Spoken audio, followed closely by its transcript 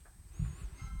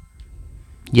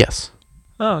Yes.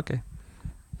 Oh, okay.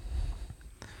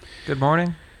 Good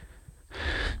morning.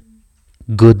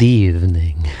 Good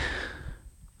evening.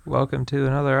 Welcome to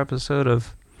another episode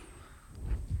of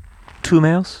Two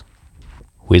Males.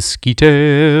 Whiskey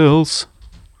Tales.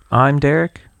 I'm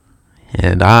Derek.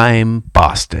 And I'm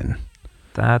Boston.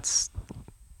 That's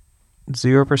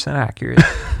 0% accurate.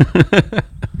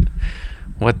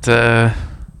 What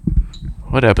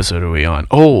episode are we on?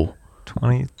 Oh,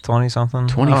 20 something.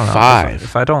 25.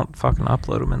 If I don't fucking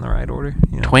upload them in the right order,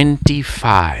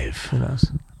 25. who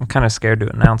knows? I'm kind of scared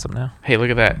to announce them now. Hey, look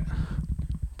at that.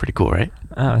 Pretty cool, right?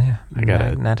 Oh, yeah. I got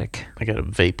Magnetic a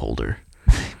vape holder.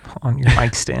 on your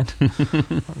mic stand.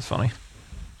 That's funny.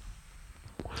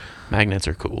 Magnets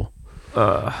are cool.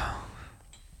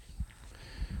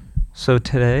 So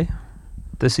today,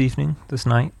 this evening, this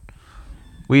night,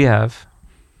 we have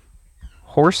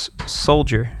Horse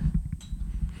Soldier.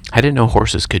 I didn't know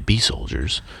horses could be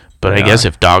soldiers, but They I guess are.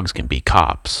 if dogs can be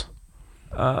cops.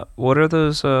 What are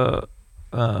those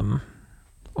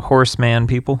horseman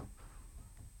people?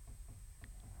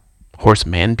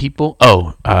 Horseman people?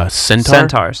 Oh, centaur?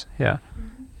 Centaurs, yeah.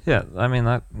 Yeah, I mean,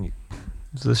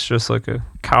 is this just like a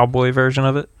cowboy version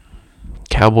of it?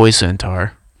 Cowboy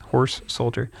centaur. Horse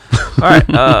soldier. All right.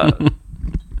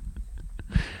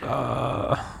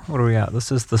 What do we got?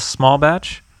 This is the small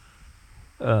batch.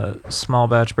 Small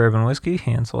batch bourbon whiskey,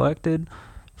 hand selected.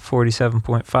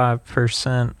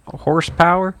 47.5%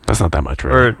 horsepower. That's not that much,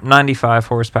 really. Or 95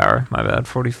 horsepower, my bad.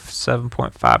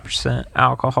 47.5%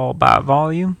 alcohol by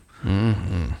volume.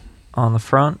 Mm-hmm. On the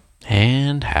front,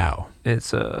 And how? it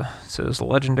says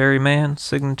Legendary Man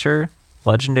Signature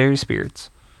Legendary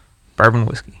Spirits Bourbon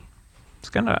Whiskey. It's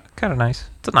kind of nice.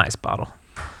 It's a nice bottle.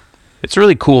 It's a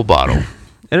really cool bottle.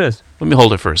 It is. Let me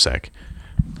hold it for a sec.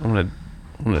 I'm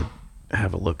gonna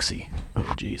have a look-see. Oh,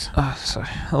 jeez. Sorry.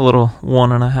 A little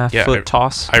 1.5 foot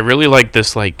toss. I really like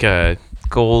this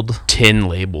Gold. tin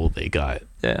label they got.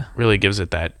 Yeah. Really gives it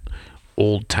that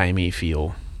old-timey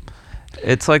feel.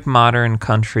 It's like modern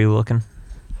country looking.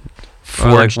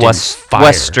 Forged Or like in fire.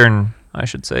 Western, I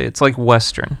should say. It's like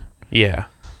Western. Yeah.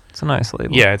 It's a nice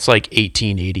label. Yeah, it's like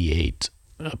 1888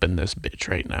 up in this bitch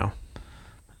right now.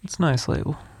 It's a nice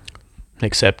label.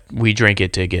 Except we drink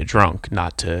it to get drunk,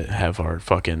 not to have our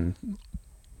fucking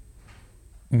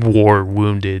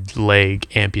war-wounded leg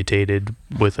amputated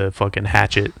with a fucking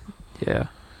hatchet. Yeah.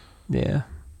 Yeah.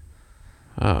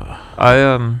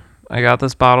 I got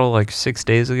this bottle like 6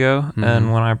 days ago,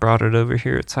 and when I brought it over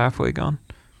here, it's halfway gone.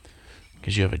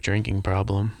 Because you have a drinking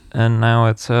problem. And now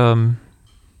it's What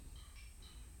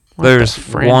there's the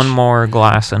French? one more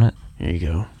glass in it. Here you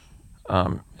go.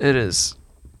 It is.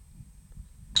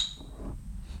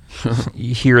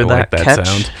 You hear I that, like that catch?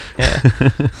 sound. Yeah.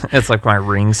 It's like my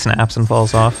ring snaps and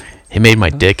falls off. It made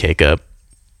my dick hiccup.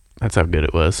 That's how good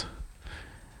it was.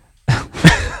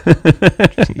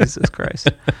 Jesus Christ.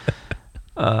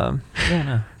 Yeah,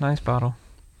 no, nice bottle.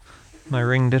 My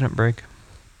ring didn't break.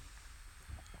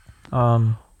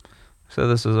 So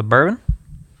this is a bourbon.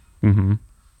 Mm-hmm.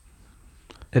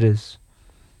 It is.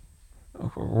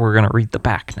 We're gonna read the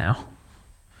back now.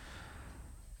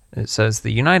 It says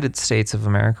the United States of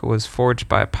America was forged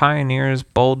by pioneers,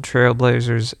 bold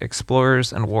trailblazers,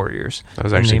 explorers, and warriors. That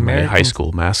was In the actually my high American-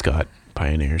 school mascot,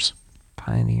 Pioneers.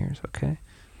 Pioneers, okay.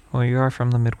 Well, you are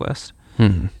from the Midwest.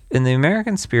 Hmm. In the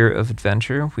American spirit of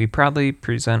adventure, we proudly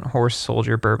present Horse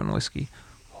Soldier Bourbon Whiskey.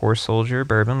 Horse Soldier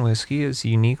Bourbon Whiskey is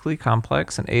uniquely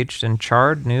complex and aged in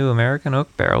charred new American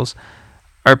oak barrels.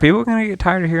 Are people going to get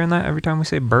tired of hearing that every time we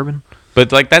say bourbon? But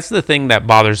that's the thing that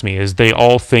bothers me is they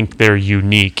all think they're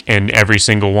unique, and every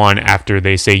single one after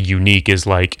they say unique is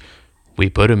like, we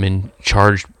put them in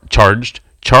charred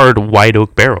white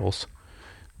oak barrels.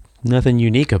 Nothing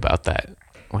unique about that.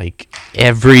 Like,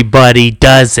 everybody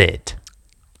does it.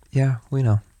 Yeah, we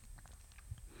know.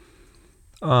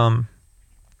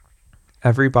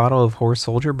 Every bottle of Horse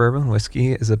Soldier Bourbon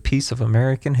Whiskey is a piece of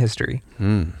American history.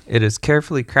 It is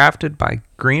carefully crafted by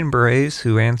Green Berets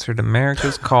who answered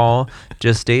America's call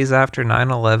just days after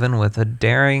 9/11 with a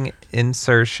daring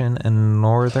insertion in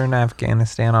northern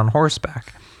Afghanistan on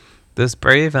horseback. This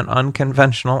brave and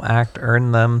unconventional act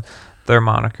earned them their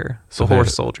moniker, So the Horse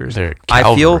they're- Soldiers. they're I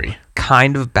feel cavalry.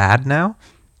 kind of bad now.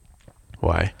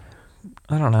 Why?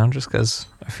 I don't know, just because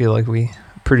I feel like we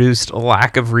produced a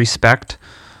lack of respect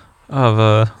of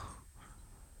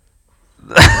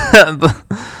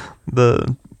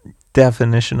the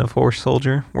definition of horse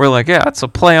soldier. We're like, yeah, it's a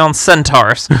play on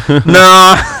centaurs.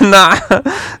 nah.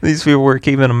 These people were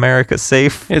keeping America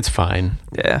safe. It's fine.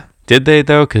 Yeah. Did they,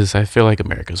 though? Because I feel like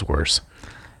America's worse.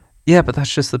 Yeah, but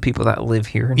that's just the people that live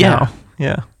here Yeah. now.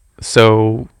 Yeah.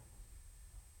 So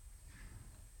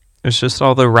It's just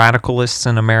all the radicalists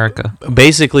in America.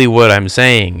 Basically, what I'm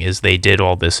saying is they did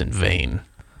all this in vain.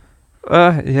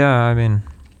 Yeah, I mean,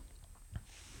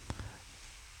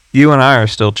 you and I are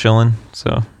still chilling,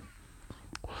 so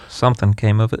something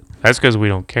came of it. That's because we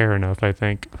don't care enough, I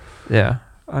think. Yeah,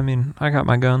 I mean, I got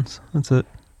my guns. That's it.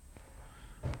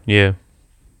 Yeah.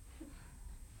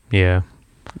 Yeah.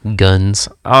 Guns.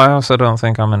 I also don't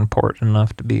think I'm important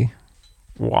enough to be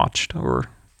watched or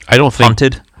I don't think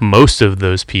hunted. most of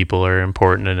those people are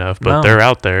important enough, but No. they're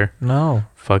out there. No.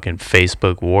 Fucking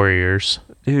Facebook warriors.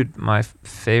 Dude, my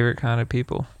favorite kind of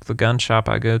people. The gun shop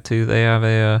I go to, they have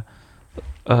a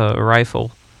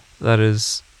rifle that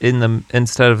is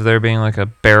instead of there being like a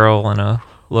barrel and a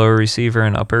lower receiver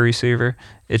and upper receiver,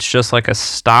 it's just like a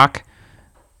stock,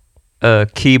 a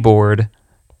keyboard,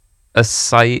 a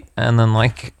sight, and then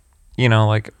like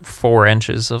 4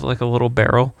 inches of like a little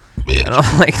barrel. And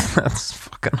I'm like, that's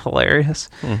fucking hilarious.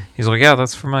 He's like, yeah,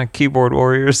 that's for my keyboard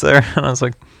warriors there. And I was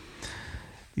like,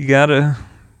 you gotta.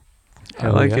 I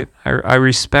Hell like yeah. it. I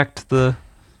respect the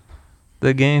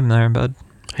game there, bud.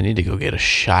 I need to go get a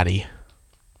shotty.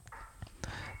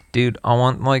 Dude, I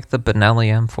want like the Benelli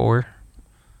M4.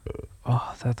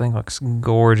 Oh, that thing looks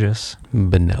gorgeous.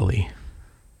 Benelli.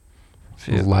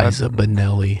 Liza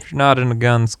Benelli. If you're not in a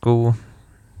gun school,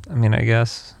 I mean, I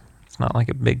guess it's not like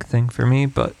a big thing for me,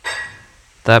 but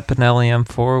that Benelli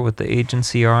M4 with the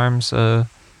agency arms,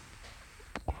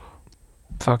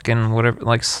 fucking whatever,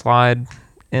 like slide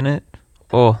in it.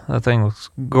 Oh, that thing looks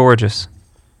gorgeous.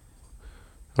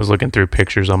 I was looking through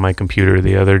pictures on my computer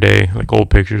the other day, like old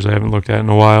pictures I haven't looked at in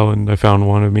a while, and I found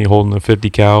one of me holding a 50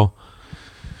 cal.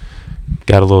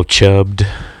 Got a little chubbed.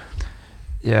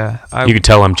 Yeah, You can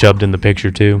tell I'm chubbed in the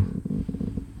picture too.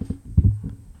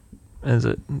 Is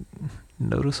it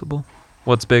noticeable?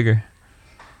 What's bigger?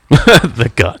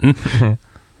 The gun.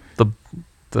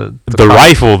 The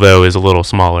Rifle though is a little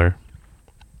smaller.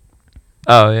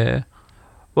 Oh yeah.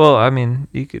 Well, I mean,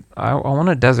 you could. I want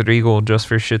a Desert Eagle just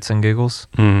for shits and giggles.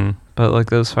 Mm. But like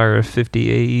those fire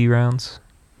 50 AE rounds.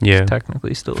 Yeah. It's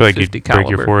technically still I feel like 50 you'd caliber.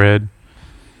 break your forehead.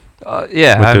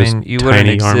 Yeah, with I those mean, you wouldn't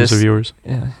tiny exist. arms of yours.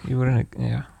 Yeah, you wouldn't.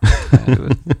 Yeah. I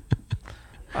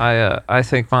would. I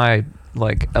think my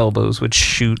like elbows would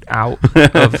shoot out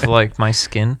of like my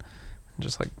skin, and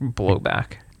just like blow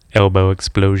back. Elbow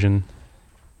explosion.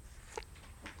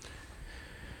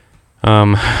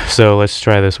 So let's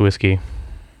try this whiskey.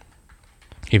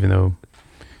 Even though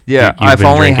Yeah, you've I've been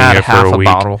only drinking had it for half a a week.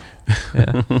 bottle.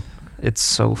 Yeah, it's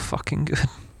so fucking good.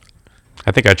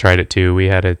 I think I tried it too. We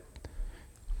had it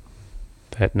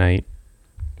that night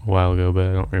a while ago, but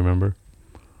I don't remember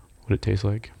what it tastes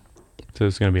like. So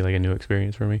it's going to be like a new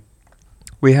experience for me.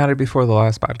 We had it before the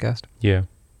last podcast. Yeah.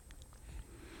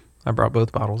 I brought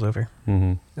both bottles over.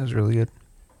 Mm-hmm. It was really good.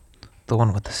 The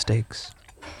one with the steaks.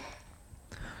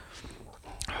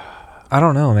 I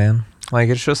don't know, man. Like,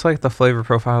 it's just like the flavor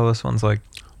profile of this one's like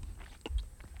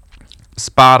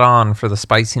spot on for the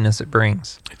spiciness it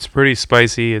brings. It's pretty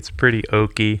spicy. It's pretty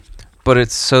oaky. But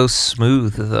it's so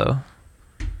smooth, though.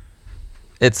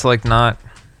 It's like not...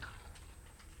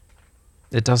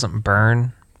 It doesn't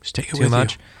burn Just take it too with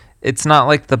much. you. It's not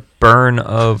like the burn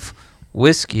of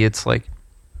whiskey. It's like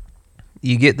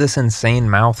you get this insane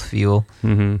mouthfeel,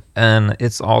 Mm-hmm. and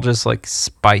it's all just like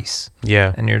spice.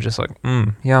 Yeah. And you're just like,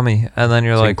 yummy. And then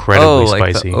you're It's like, incredibly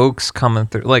like spicy. the oak's coming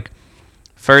through. Like,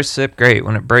 first sip, great.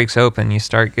 When it breaks open, you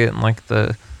start getting like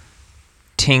the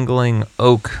tingling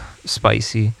oak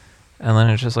spicy. And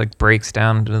then it just like breaks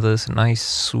down into this nice,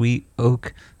 sweet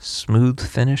oak, smooth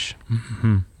finish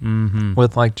Mm-hmm. Mm-hmm.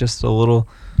 with like just a little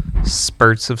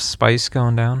spurts of spice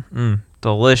going down.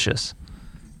 Delicious.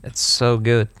 It's so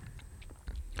good.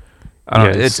 I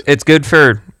don't know, Yes. it's good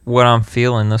for what I'm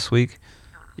feeling this week.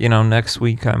 You know, next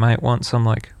week I might want some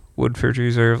like Woodford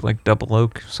Reserve, like double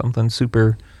oak, something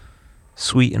super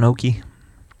sweet and oaky.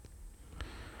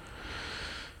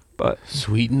 But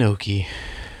Sweet and oaky.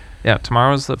 yeah,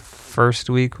 tomorrow's the first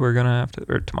week we're gonna have to,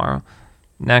 or tomorrow,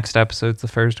 next episode's the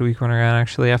first week when we're gonna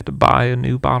actually have to buy a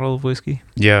new bottle of whiskey,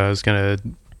 Yeah, I was going to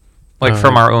like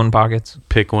from our own pockets.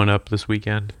 pick one up this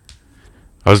weekend.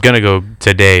 I was going to go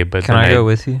today, but Can then I go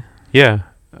with you? Yeah.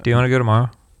 Do you want to go tomorrow?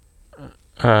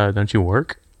 Don't you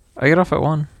work? I get off at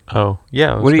 1. Oh,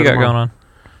 yeah. What do you got going on?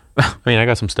 I mean, I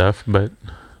got some stuff, but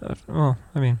Well,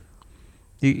 I mean,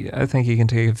 I think you can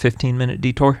take a 15-minute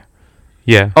detour.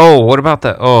 yeah. Oh, what about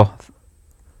that? Oh,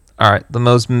 all right. The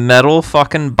most metal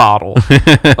fucking bottle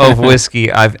of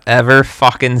whiskey I've ever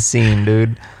fucking seen,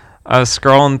 dude. I was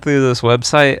scrolling through this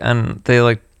website, and they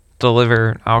like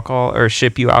deliver alcohol or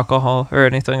ship you alcohol or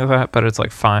anything like that, but it's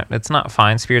like fine. It's not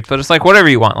fine spirits, but it's like whatever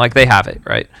you want. Like they have it,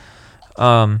 right?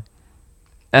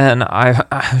 and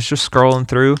I was just scrolling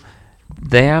through.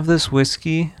 They have this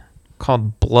whiskey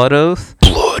called Blood Oath.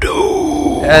 Blood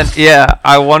Oath. And yeah,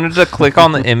 I wanted to click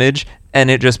on the image and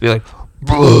it just be like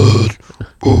Blood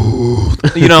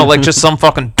Oath. You know, like just some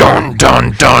fucking dun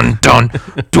dun dun dun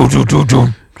dun dun dun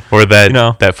dun. Or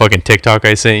that that fucking TikTok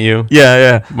I sent you.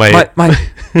 Yeah.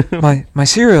 My My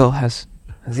cereal has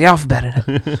the alphabet in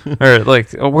it, or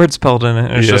like a word spelled in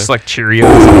it. It's just like Cheerios.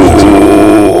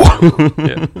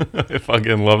 I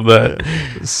fucking love that.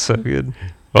 It's so good.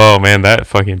 Oh man, that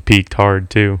fucking peaked hard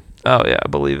too. Oh yeah, I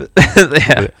believe it.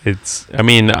 Yeah. I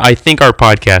mean, I think our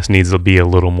podcast needs to be a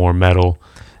little more metal.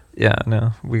 Yeah,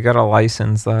 no, we got a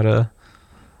license that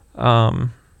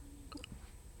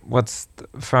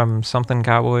from something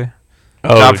cowboy.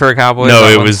 Oh, Job for a Cowboy. No,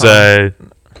 it was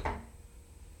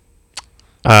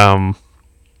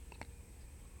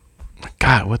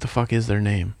God, what the fuck is their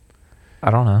name? I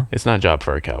don't know. It's not Job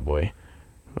for a Cowboy.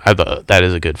 That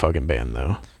is a good fucking band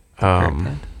though.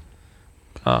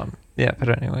 Yeah,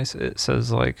 but anyways, it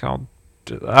says like I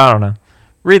don't know.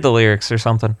 Read the lyrics or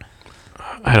something.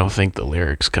 I don't think the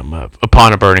lyrics come up.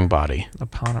 Upon a burning body.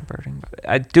 Upon a burning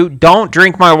body. Don't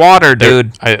drink my water,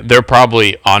 dude. They're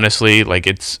probably, honestly, like,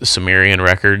 it's Sumerian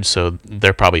records, so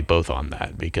they're probably both on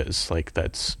that because, like,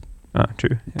 that's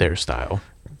true. their style.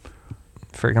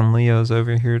 Freaking Leo's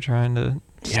over here trying to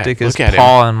stick his look at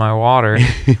paw in my water.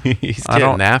 He's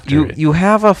getting after it. You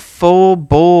have a full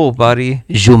bowl, buddy.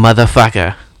 You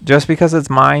motherfucker. Just because it's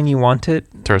mine, you want it?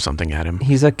 Throw something at him.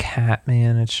 He's a cat,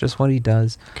 man. It's just what he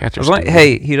does. Cats are like,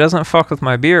 hey, he doesn't fuck with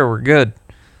my beer. We're good.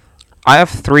 I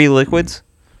have 3 liquids: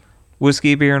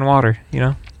 whiskey, beer, and water. You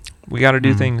know, we got to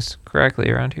do things correctly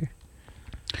around here.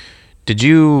 Did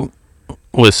you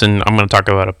listen? I'm going to talk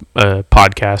about a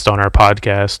podcast on our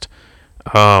podcast.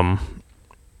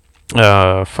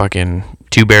 Fucking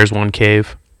Two Bears, One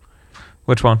Cave.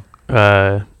 Which one?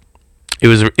 It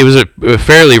was a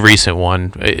fairly recent one,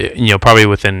 probably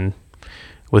within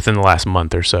the last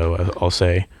month or so, I'll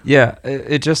say. Yeah,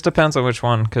 it just depends on which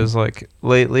one, because like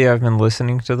lately I've been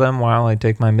listening to them while I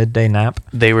take my midday nap.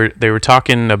 They were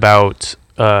talking about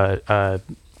Bert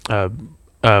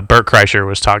Kreischer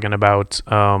was talking about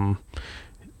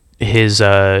his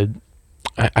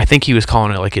I think he was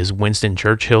calling it like his Winston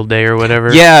Churchill Day or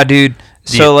whatever. Yeah, dude.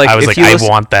 So like, I was like, I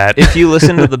want that. If you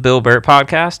listen to the Bill Burt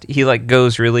podcast, he like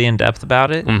goes really in depth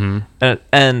about it. Mm-hmm.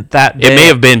 And that day, it may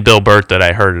have been Bill Burt that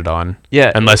I heard it on.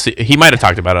 Yeah, unless he might have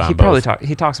talked about it on.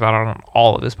 He talks about it on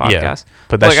all of his podcasts. Yeah,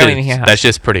 but that's like, that's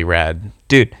just pretty rad,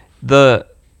 dude.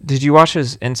 Did you watch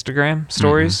his Instagram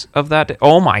stories of that day?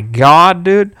 Oh my god,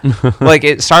 dude! Like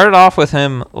it started off with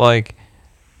him like,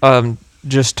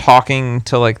 just talking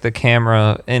to like the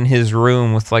camera in his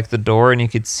room with like the door, and you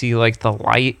could see like the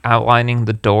light outlining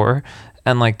the door,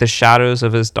 and like the shadows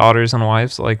of his daughters and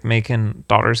wives, like making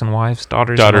daughters and wives,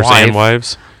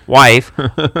 wife,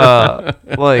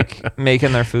 like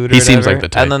making their food. Or he seems like the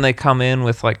type. And then they come in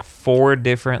with like 4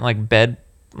 different like bed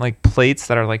like plates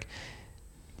that are like,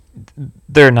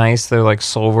 they're nice. They're like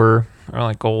silver or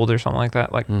like gold or something like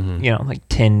that. Like like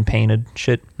tin painted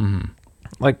shit. Mm-hmm.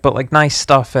 Like, but like nice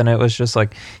stuff, and it was just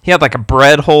like he had like a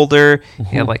bread holder, he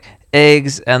had like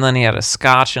eggs, and then he had a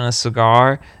scotch and a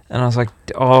cigar, and I was like,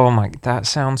 oh my, that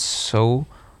sounds so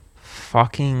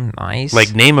fucking nice.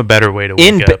 Like, name a better way to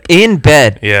wake up. In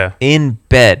bed. Yeah. In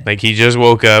bed. Like, he just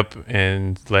woke up,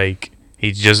 and like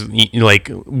he just like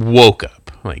woke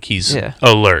up, like he's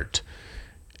alert,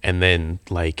 and then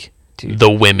like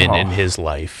the women in his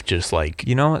life just like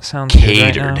what sounds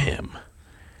catered right him.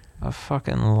 A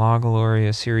fucking La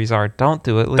Gloria Series R. Don't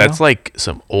do it, Leo. That's like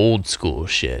some old school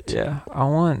shit. Yeah, I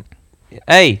want.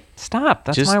 Hey, stop!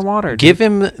 That's just my water. Give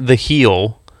him the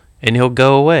heel, and he'll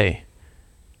go away.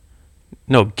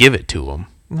 No, give it to him.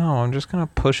 No, I'm just gonna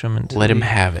push him until let him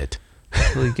have it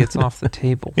until he gets off the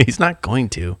table. He's not going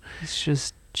to. He's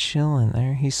just chilling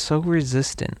there. He's so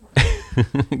resistant.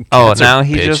 Now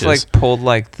he just like pulled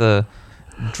like the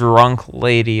drunk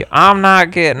lady. I'm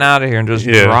not getting out of here, and just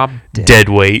dropped dead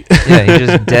weight. Yeah, he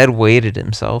just dead weighted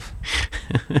himself.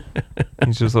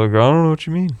 He's just like, I don't know what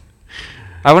you mean.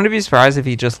 I wouldn't be surprised if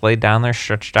he just laid down there,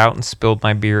 stretched out, and spilled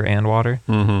my beer and water.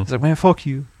 Mm-hmm. He's like, man, fuck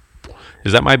you.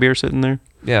 Is that my beer sitting there?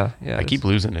 Yeah. I keep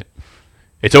losing it.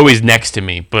 It's always next to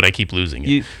me, but I keep losing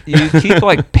it. You keep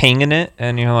like pinging it,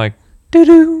 and you're like, doo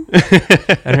doo,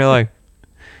 and you're like,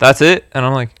 that's it, and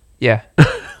I'm like, yeah.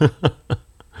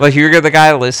 Like, you're the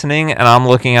guy listening, and I'm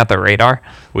looking at the radar.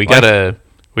 We gotta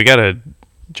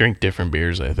drink different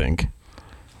beers, I think.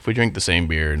 If we drink the same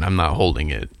beer and I'm not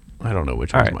holding it, I don't know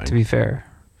which one's mine. To be fair,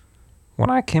 when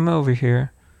I came over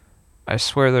here, I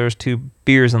swear there was 2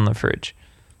 beers in the fridge.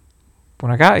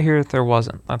 When I got here, there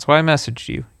wasn't. That's why I messaged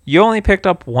you. You only picked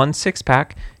up 1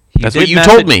 6-pack. That's what you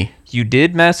told me. You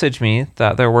did message me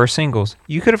that there were singles.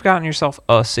 You could have gotten yourself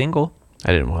a single.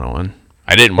 I didn't want one.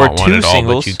 I didn't want one at all,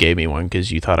 singles. but you gave me one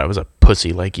because you thought I was a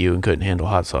pussy like you and couldn't handle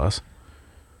hot sauce.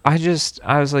 I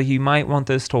was like, you might want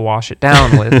this to wash it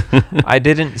down with. I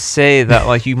didn't say that,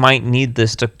 like, you might need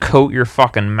this to coat your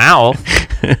fucking mouth.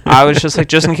 I was just like,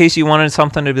 just in case you wanted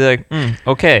something to be like,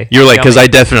 okay. You're like, because I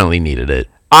definitely needed it.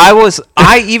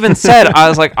 I even said, I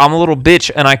was like, I'm a little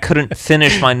bitch and I couldn't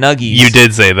finish my nuggies. You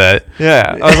did say that.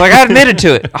 Yeah. I was like, I admitted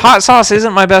to it. Hot sauce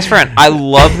isn't my best friend. I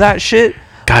love that shit.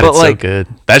 God, it's so good.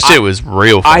 That shit was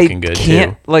real fucking good,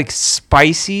 too. Like,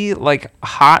 spicy, like,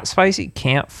 hot spicy,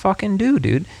 can't fucking do,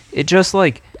 dude. It just,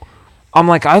 like, I'm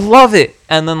like, I love it.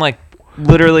 And then, like,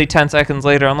 literally 10 seconds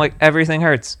later, I'm like, everything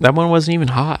hurts. That one wasn't even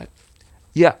hot.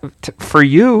 Yeah, for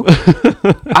you.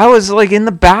 I was, like, in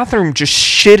the bathroom just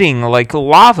shitting like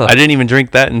lava. I didn't even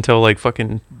drink that until, like,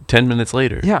 fucking 10 minutes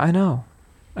later. Yeah, I know.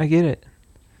 I get it.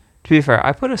 To be fair,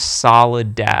 I put a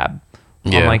solid dab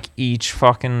on, like, each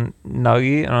fucking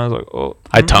nugget, and I was like, oh.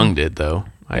 I tongued it, though.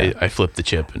 I flipped the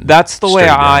chip. And that's the way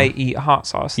I eat hot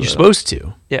sauce, though. You're supposed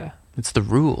to. Yeah. It's the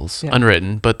rules. Yeah.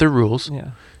 Unwritten, but they're rules.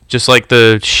 Yeah. Just like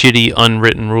the shitty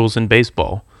unwritten rules in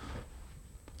baseball.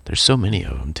 There's so many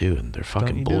of them, too, and they're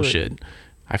fucking bullshit.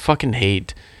 I fucking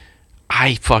hate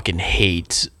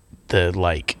the,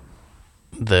 like,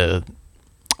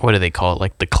 what do they call it?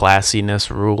 Like, the classiness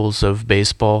rules of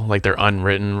baseball. Like, they're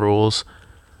unwritten rules.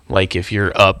 Like, if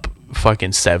you're up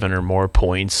fucking 7 or more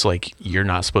points, like, you're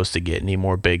not supposed to get any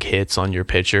more big hits on your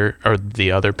pitcher or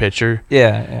the other pitcher.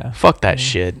 Yeah. Fuck that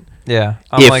shit. Yeah.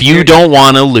 If you don't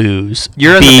want to lose,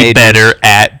 be better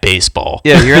at baseball.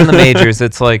 Yeah, you're in the majors.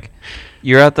 It's like,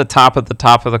 you're at the top of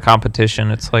the competition.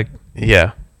 It's like,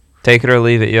 yeah, take it or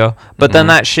leave it, yo. But then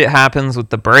that shit happens with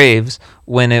the Braves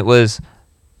when it was,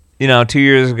 2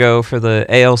 years ago for the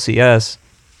ALCS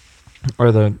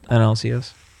or the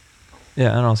NLCS.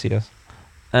 Yeah, NLCS.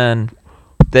 And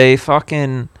they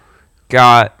fucking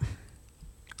got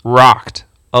rocked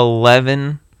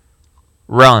 11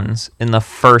 runs in the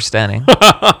first inning.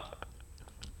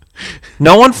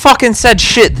 No one fucking said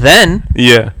shit then.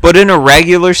 Yeah. But in a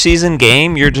regular season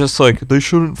game, you're just like, they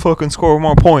shouldn't fucking score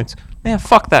more points. Man,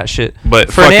 fuck that shit.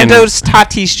 But Fernando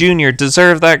Tatis Jr.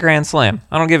 deserved that grand slam.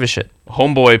 I don't give a shit.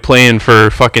 Homeboy playing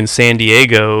for fucking San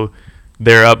Diego,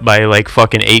 they're up by like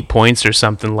fucking 8 points or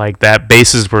something like that.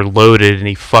 Bases were loaded and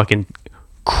he fucking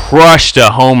crushed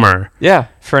a homer. Yeah,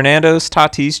 Fernando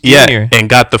Tatis Jr. Yeah, and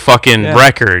got the fucking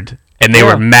record. And they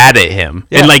were mad at him.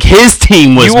 Yeah. And, like, his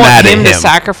team was mad at him. You want him to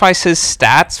sacrifice his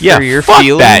stats for your fuck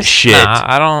feelings? That shit. Nah,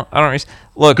 I don't.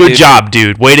 Look, good job,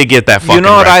 dude. Way to get that fucking You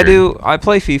know what record. I do? I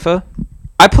play FIFA.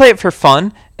 I play it for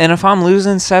fun. And if I'm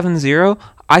losing 7-0,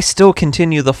 I still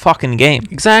continue the fucking game.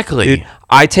 Exactly. Dude,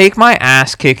 I take my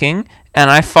ass kicking, and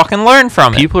I fucking learn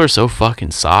from it. People are so fucking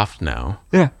soft now.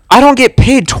 Yeah. I don't get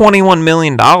paid $21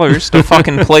 million to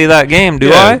fucking play that game,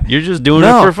 do I? You're just doing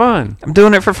it for fun. I'm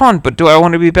doing it for fun, but do I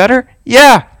want to be better?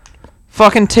 Yeah.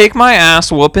 Fucking take my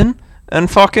ass whooping and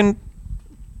fucking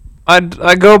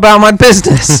I go about my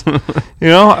business. I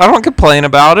don't complain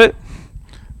about it.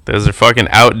 Those are fucking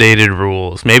outdated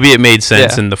rules. Maybe it made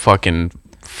sense in the fucking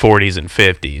 40s and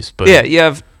 50s, but yeah, you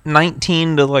have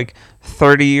 19 to like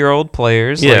 30-year-old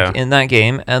players like in that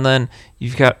game, and then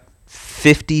you've got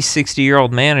 50,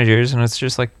 60-year-old managers, and it's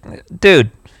just like,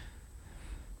 dude,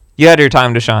 you had your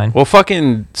time to shine. Well,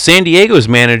 fucking San Diego's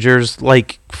manager's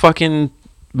like fucking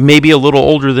maybe a little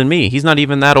older than me. He's not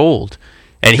even that old.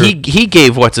 And he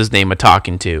gave what's his name a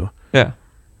talking to. Yeah.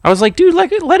 I was like, dude,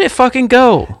 let it fucking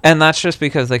go. And that's just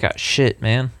because they got shit,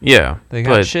 man. Yeah. They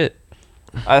got shit.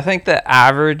 I think the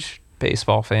average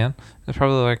baseball fan is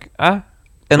probably like,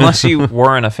 unless you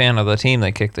weren't a fan of the team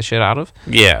they kicked the shit out of.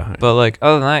 Yeah. But like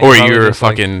other than that, or you're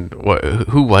fucking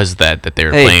who was that they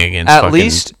were playing against? At fucking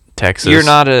least Texas. You're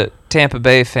not a Tampa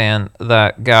Bay fan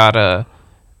that got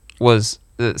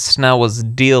Snell was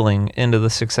dealing into the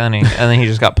 6th inning and then he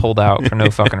just got pulled out for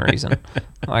no fucking reason.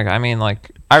 Like, I mean,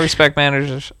 like, I respect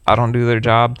managers. I don't do their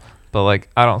job, but like,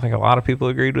 I don't think a lot of people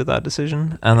agreed with that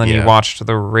decision. And then you watched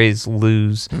the Rays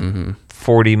lose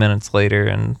 40 minutes later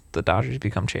and the Dodgers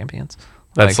become champions.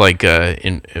 That's like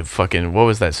in fucking, what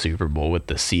was that Super Bowl with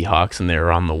the Seahawks and they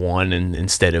were on the one and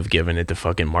instead of giving it to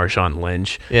fucking Marshawn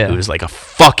Lynch, who was like a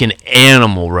fucking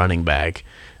animal running back,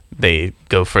 they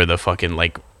go for the fucking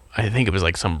like, I think it was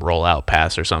like some rollout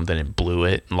pass or something and blew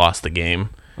it and lost the game.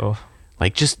 Oh.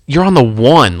 Like, just, you're on the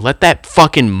one. Let that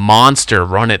fucking monster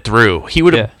run it through. He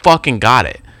would have fucking got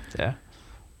it. Yeah.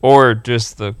 Or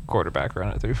just the quarterback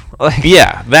run it through. Like,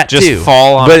 Yeah, that just too.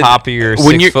 fall on But top of your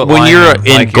when 6 foot when you're lineman,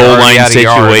 in like goal you're already line out of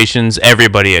yard. situations,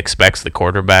 everybody expects the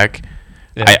quarterback.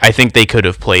 Yeah. I think they could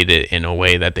have played it in a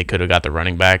way that they could have got the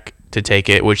running back to take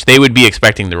it, which they would be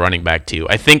expecting the running back to.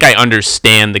 I think I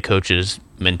understand the coach's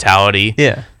mentality.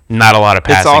 Yeah. Not a lot of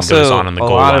It's passing also goes on in the a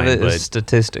goal lot line, of it but is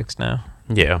statistics now.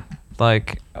 yeah.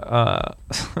 Like,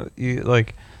 you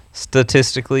like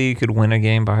statistically, you could win a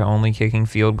game by only kicking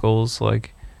field goals.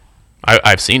 Like,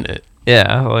 I've seen it.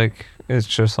 yeah, like it's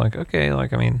just like, okay,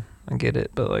 like I mean, I get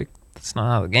it, but like that's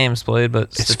not how the game's played. But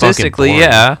It's statistically, fucking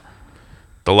boring. yeah.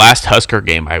 The last Husker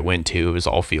game I went to, it was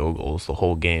all field goals the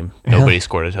whole game. Nobody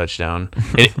scored a touchdown.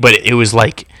 But it was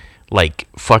like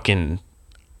fucking,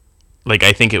 like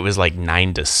I think it was like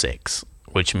 9-6,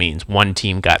 which means one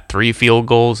team got 3 field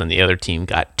goals and the other team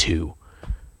got 2.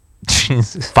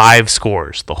 Jesus. 5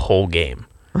 scores the whole game.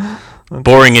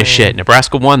 Boring as shit.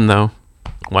 Nebraska won though.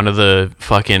 One of the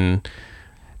fucking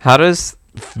How does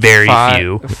very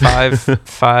few.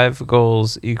 five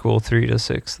goals equal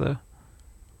 3-6 though?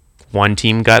 One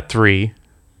team got 3,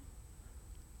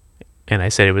 and I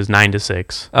said it was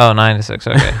 9-6. Oh, 9-6.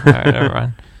 Okay, all right, never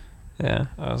mind. Yeah,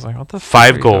 I was like, what the? 5 fuck are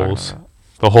you talking goals about?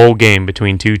 the whole game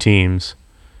between 2 teams.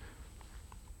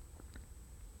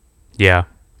 Yeah,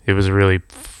 it was a really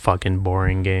fucking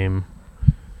boring game.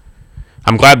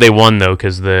 I'm glad they won though,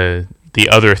 because the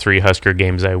other 3 Husker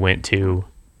games I went to,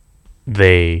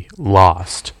 they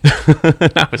lost.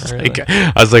 I was Really?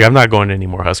 like, I'm not going to any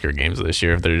more Husker games this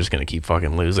year if they're just gonna keep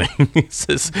fucking losing. It's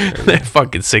just, they're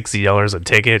fucking $60 a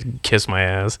ticket. Kiss my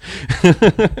ass.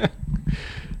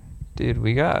 Dude,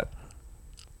 we got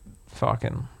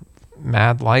fucking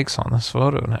mad likes on this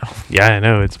photo now. Yeah, I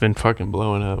know, it's been fucking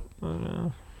blowing up. I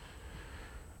know.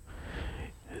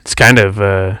 It's kind of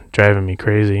driving me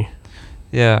crazy.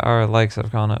 Yeah, our likes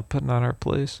have gone up, but not our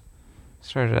plays.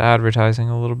 Started advertising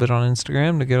a little bit on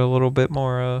Instagram to get a little bit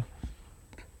more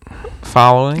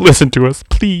following. Listen to us,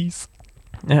 please.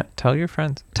 Yeah, tell your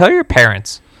friends. Tell your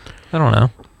parents. I don't know.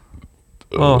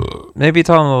 Well, maybe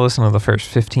tell them to listen to the first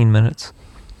 15 minutes.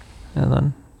 And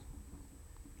then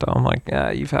tell them, like,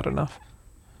 yeah, you've had enough.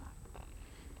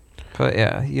 But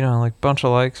yeah, you know, like, bunch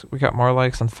of likes. We got more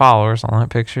likes than followers on that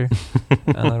picture.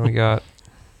 And then we got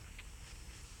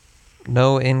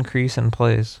no increase in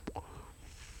plays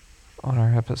on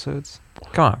our episodes.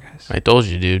 Come on, guys. I told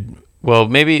you, dude. Well,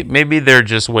 maybe they're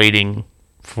just waiting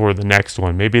for the next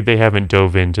one. Maybe they haven't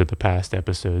dove into the past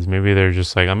episodes. Maybe they're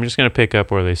just like, I'm just gonna pick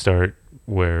up where they start,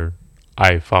 where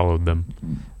I followed them.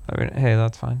 I mean, hey,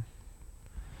 that's fine.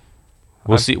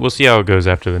 We'll see how it goes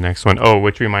after the next one. Oh,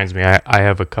 which reminds me, I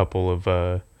have a couple of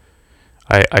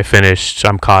I finished.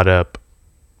 I'm caught up,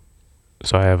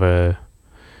 so I have a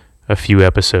few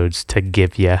episodes to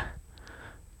give you.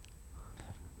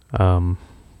 But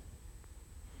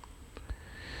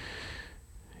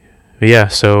yeah,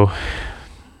 so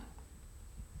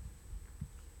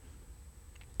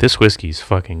this whiskey's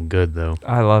fucking good though.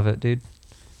 I love it, dude.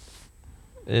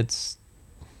 It's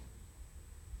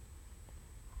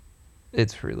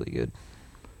really good.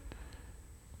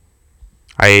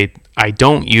 I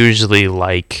don't usually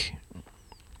like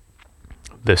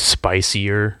the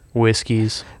spicier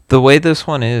whiskeys. The way this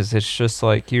one is, it's just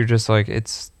like you're just like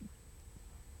it's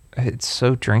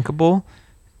so drinkable.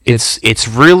 It's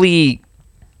really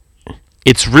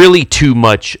too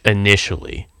much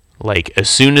initially. Like as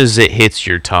soon as it hits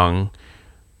your tongue,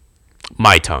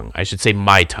 my tongue. As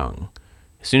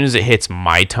soon as it hits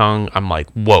my tongue, I'm like,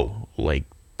 whoa, like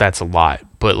that's a lot.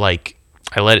 But like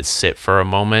I let it sit for a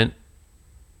moment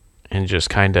and just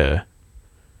kind of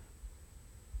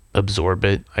absorb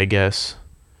it, I guess.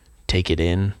 Take it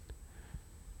in.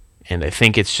 And I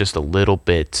think it's just a little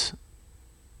bit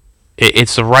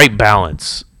it's the right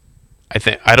balance.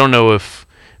 I don't know if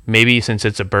maybe since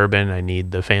it's a bourbon, I need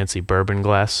the fancy bourbon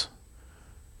glass.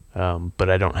 But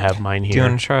I don't have mine here. Do you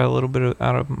want to try a little bit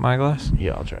out of my glass?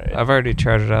 Yeah, I'll try it. I've already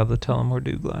tried it out of the Tullamore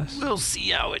Dew glass. We'll see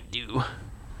how it do.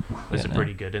 Is it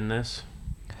pretty good in this?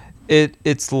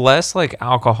 It's less like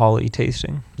alcohol-y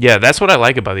tasting. Yeah, that's what I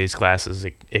like about these glasses.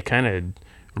 It kind of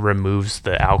removes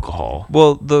the alcohol.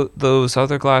 Well, those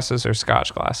other glasses are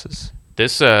Scotch glasses.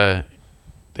 This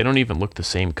they don't even look the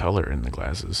same color in the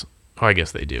glasses. Oh, I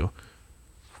guess they do.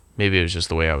 Maybe it was just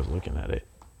the way I was looking at it.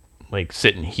 Like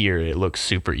sitting here, it looks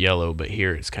super yellow, but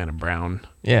here it's kind of brown.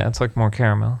 Yeah, it's like more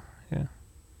caramel. Yeah.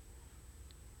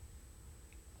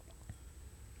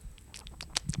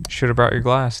 Should have brought your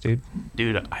glass, dude.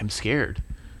 Dude, I'm scared.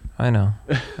 I know.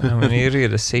 I mean, you gotta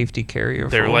get a safety carrier.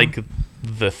 They're for like them.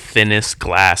 the thinnest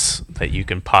glass that you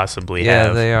can possibly have.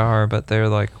 Yeah, they are, but they're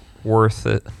like worth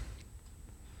it.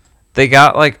 They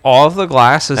got like all of the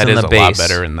glasses That in is the a base. lot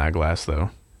better in that glass, though.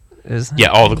 Isn't Yeah,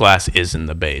 all the glass is in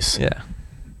the base. Yeah.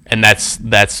 And that's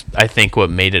I think what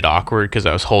made it awkward, because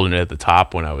I was holding it at the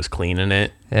top when I was cleaning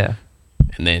it. Yeah.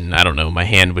 And then, I don't know, my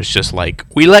hand was just like,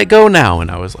 we let go now. And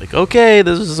I was like, okay,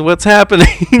 this is what's happening.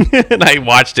 And I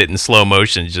watched it in slow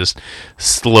motion just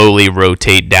slowly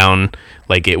rotate down,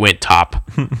 like it went top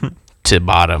to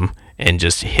bottom and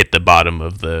just hit the bottom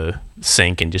of the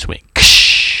sink and just went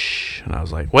ksh. And I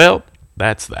was like, well,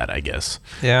 that's that, I guess.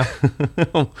 Yeah.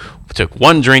 Took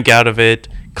one drink out of it,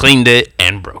 cleaned it,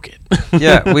 and broke it.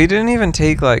 Yeah, we didn't even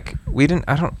take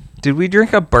did we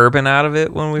drink a bourbon out of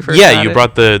it when we first Yeah, had you it?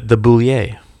 brought the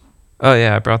Boulier. Oh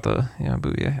yeah, I brought the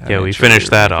bouillon. Yeah, we finished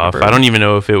that off. I don't even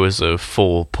know if it was a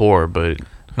full pour, but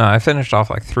No, I finished off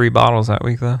like 3 bottles that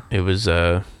week though. it was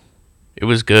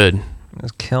good. I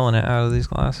was killing it out of these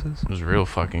glasses. It was real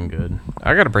fucking good.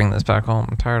 I gotta bring this back home.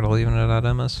 I'm tired of leaving it at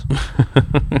Emma's.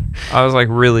 I was like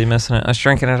really missing it. I was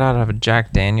drinking it out of a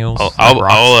Jack Daniels.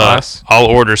 I'll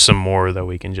order some more that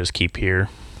we can just keep here.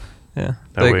 Yeah,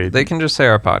 That way they can just say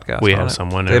our podcast. we on have it.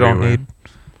 someone They don't everywhere. need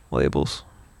labels.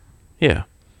 Yeah.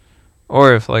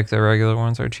 Or if like the regular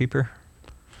ones are cheaper.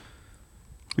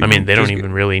 I mean, they don't just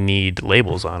even really need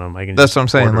labels on them. I can. That's just what I'm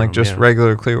saying. order Like them, just yeah.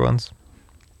 regular clear ones.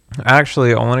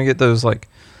 Actually, I want to get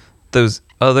those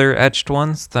other etched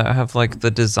ones that have like the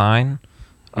design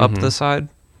up the side.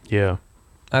 Yeah.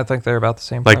 I think they're about the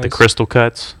same Like price. the crystal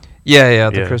cuts. Yeah,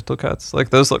 the Yeah. crystal cuts. Like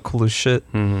those look cool as shit.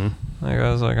 Mm-hmm. Like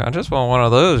I was like, I just want one of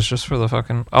those just for the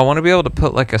fucking. I want to be able to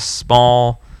put like a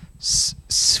small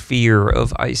sphere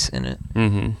of ice in it.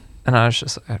 Mm-hmm. And I was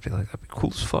just, I'd be like, that'd be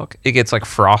cool as fuck. It gets like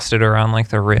frosted around like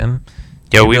the rim.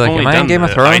 Yeah, You'd be we've like, only am I in done Game the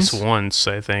of Thrones? ice once,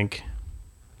 I think.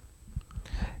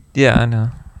 Yeah, I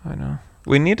know.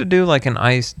 We need to do like an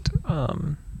iced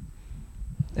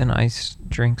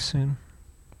drink soon.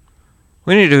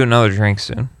 We need to do another drink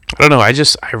soon. I don't know. I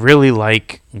really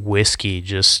like whiskey,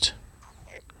 just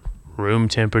room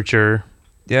temperature,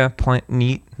 Yeah,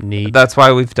 neat. neat. That's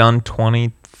why we've done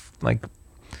 20 like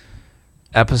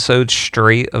episodes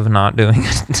straight of not doing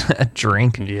a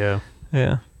drink. Yeah.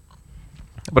 Yeah.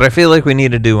 But I feel like we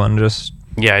need to do one just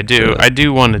Yeah, I do. Really? I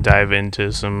do want to dive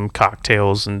into some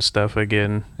cocktails and stuff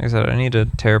again, like I said, I need to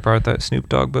tear apart that Snoop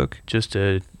Dogg book. just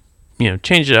to,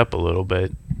 change it up a little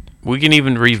bit. We can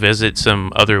even revisit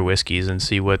some other whiskeys and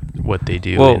see what they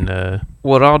do Well, in.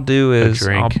 What I'll do is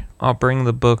drink. I'll bring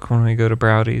the book when we go to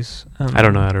Browdy's. I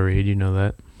don't know how to read. You know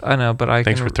that. I know, but I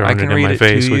Thanks can for throwing I can it in read my it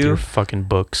face to with you, your fucking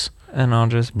books. and I'll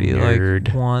just be Nerd.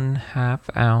 like 1/2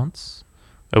 ounce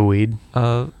A weed.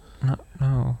 of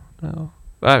no.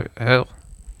 Hell.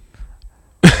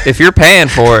 If you're paying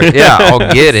for it, yeah,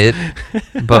 I'll get it.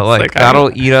 But like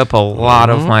that'll eat up a lot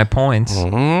of my points.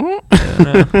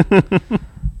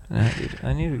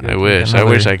 I need to go. I take wish. I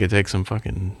another- wish I could take some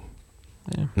fucking.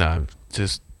 Yeah. No,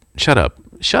 just shut up.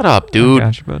 Shut up, I dude.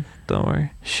 got you, bud. Don't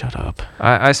worry. Shut up.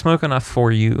 I smoke enough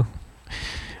for you.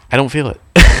 I don't feel it.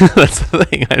 That's the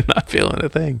thing. I'm not feeling a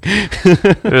thing.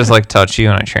 I just like touch you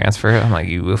and I transfer it. I'm like,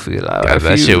 you will feel how I God,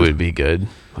 that feel. shit would be good.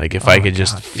 Like if Oh I my could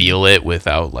just God, dude. feel it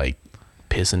without like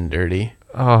pissing dirty,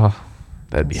 Oh,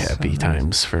 that'd be That's so happy nice.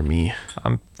 times for me.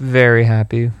 I'm very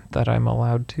happy that I'm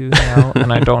allowed to now,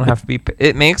 and I don't have to be.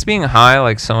 It makes being high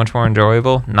like so much more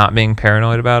enjoyable. Not being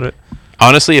paranoid about it.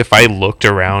 Honestly, if I looked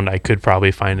around, I could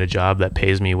probably find a job that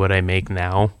pays me what I make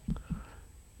now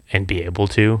and be able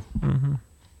to. Hmm.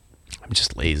 I'm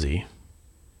just lazy.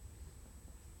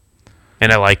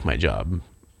 And I like my job.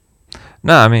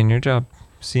 No, I mean your job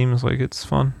seems like it's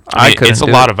fun. I mean, couldn't it's a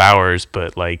do lot it. of hours,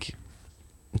 but like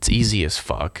it's easy as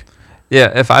fuck.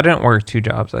 Yeah, if I didn't work 2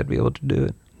 jobs, I'd be able to do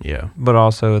it. Yeah. But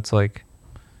also, it's like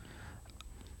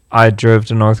I drove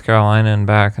to North Carolina and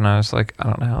back, and I was like, I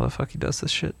don't know how the fuck he does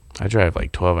this shit. I drive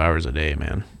like 12 hours a day,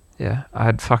 man. Yeah,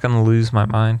 I'd fucking lose my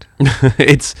mind.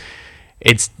 it's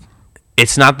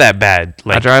not that bad.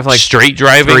 Like I drive like straight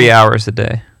driving, 3 hours a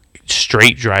day.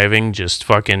 straight driving, just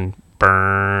fucking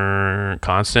burn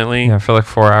constantly. Yeah, for like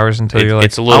 4 hours until you're like,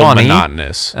 it's a little I wanna eat.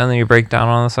 monotonous. And then you break down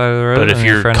on the side of the road. But and if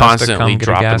your you're friend has to constantly come get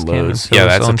a gas dropping can and loads, fill yeah,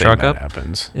 his that's the own thing truck that up.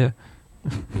 happens. Yeah.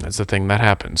 That's the thing that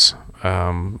happens.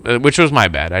 Which was my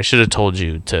bad. I should have told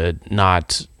you to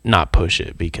not push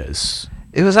it because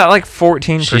It was at like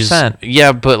 14%.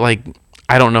 yeah, but like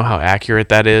I don't know how accurate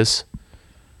that is.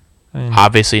 I mean,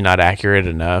 Obviously not accurate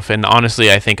enough. And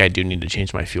honestly, I think I do need to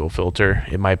change my fuel filter.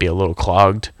 It might be a little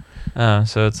clogged.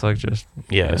 so it's like just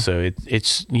Yeah, so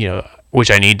it's which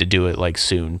I need to do it like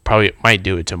soon. Probably might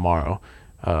do it tomorrow.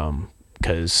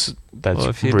 Because that's Well,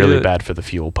 if you do really it- bad for the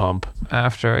fuel pump.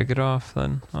 after I get off,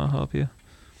 then I'll help you.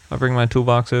 I'll bring my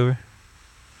toolbox over.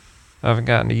 I haven't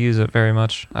gotten to use it very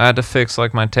much. I had to fix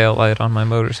like my tail light on my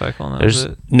motorcycle, and that was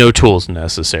There's it. no tools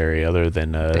necessary other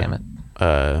than Damn it.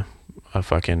 A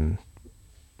fucking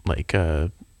like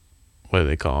what do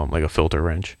they call them? Like a filter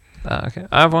wrench. Okay.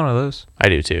 I have one of those. I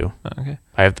do too. Okay.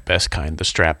 I have the best kind, the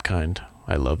strap kind.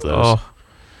 I love those. Oh,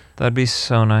 that'd be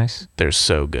so nice. They're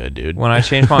so good, dude. When I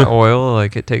change my oil,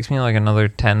 like it takes me like another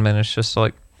 10 minutes just to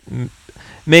like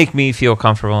make me feel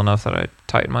comfortable enough that I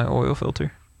tighten my oil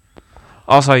filter.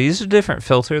 Also, I used a different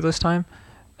filter this time,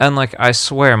 and like I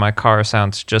swear my car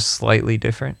sounds just slightly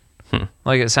different.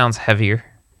 Like it sounds heavier.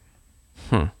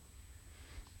 I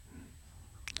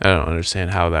don't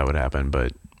understand how that would happen,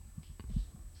 but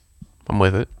I'm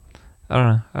with it. I don't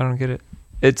know. I don't get it.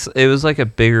 It was like a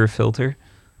bigger filter.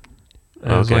 It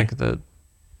was Okay. like the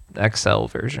XL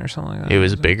version or something like that. It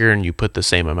was bigger and you put the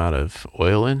same amount of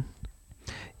oil in?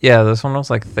 Yeah, this one was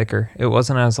like thicker. It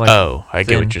wasn't as like. Oh, I get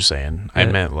thin. what you're saying. I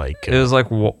meant like... It was like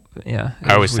yeah. it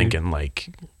I was weird. thinking like...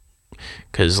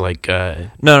 Because like...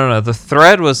 No. The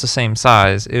thread was the same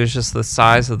size. It was just the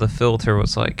size of the filter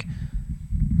was like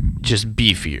just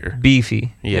beefier.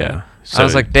 beefy. Yeah. I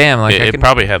was like, damn, like I it can.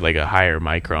 probably had like a higher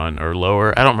micron or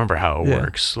lower. I don't remember how it Yeah.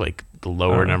 works. Like the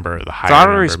lower number or the higher The auto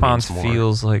number response means more.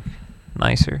 feels like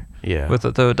nicer Yeah. with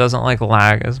it, though it doesn't like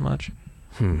lag as much.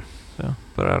 Hmm. So,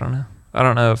 but I don't know. I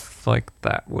don't know if like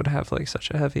that would have like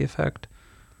such a heavy effect,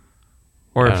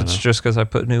 or I if don't it's know. just because I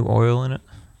put new oil in it.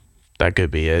 That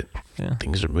could be it. Yeah.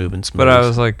 Things are moving smooth. But I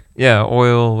was like, yeah,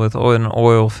 oil with an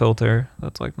oil filter.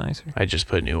 That's like nicer. I just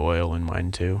put new oil in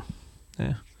mine too.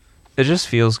 Yeah. It just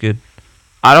feels good.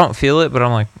 I don't feel it, but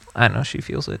I'm like, I know she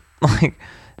feels it. Like,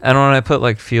 and when I put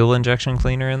like fuel injection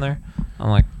cleaner in there,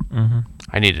 I'm like,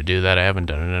 I need to do that. I haven't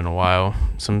done it in a while.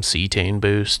 Some cetane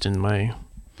boost in my...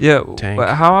 yeah. Tank.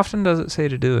 But how often does it say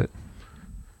to do it?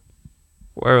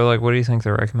 Or like, what do you think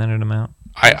the recommended amount?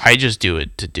 I just do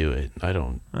it to do it. I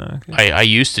don't... Oh, okay. I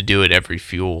used to do it every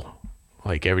fuel.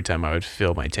 Like every time I would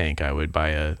fill my tank, I would buy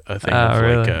a thing Oh, of like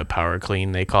really? a power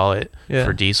clean, they call it, Yeah.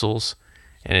 for diesels.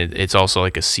 And it's also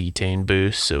like a cetane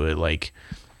boost. So it like...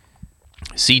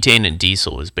 Cetane and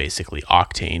diesel is basically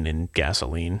octane and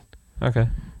gasoline. Okay.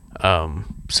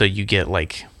 So you get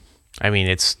like... I mean,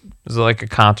 it's Is it like a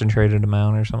concentrated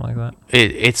amount or something like that?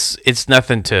 it's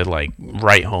nothing to like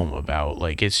write home about.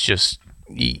 Like it's just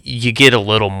you get a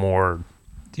little more.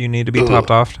 Do you need to be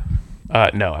topped off?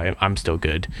 No, I'm still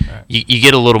good. You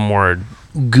get a little more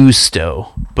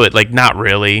gusto, but like not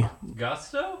really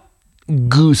Gusto?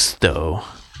 gusto.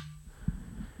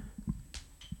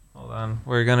 Hold on.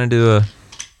 We're going to do a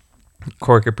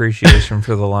cork appreciation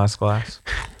for the last glass.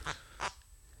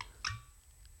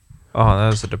 Oh, that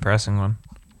was a depressing one.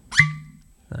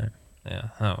 There. Yeah,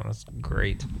 that one was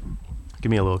great. Give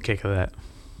me a little kick of that.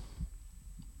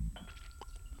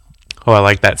 Oh, I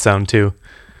like that sound too.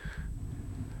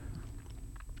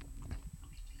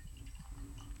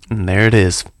 And there it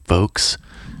is, folks.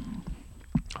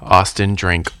 Austin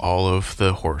drank all of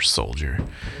the Horse Soldier.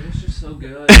 It was just so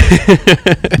good.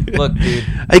 Look, dude.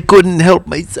 I couldn't help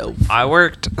myself. I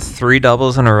worked 3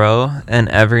 doubles in a row, and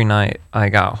every night I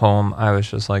got home, I was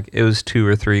just like, it was 2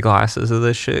 or 3 glasses of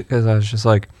this shit, because I was just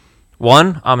like,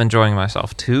 1, I'm enjoying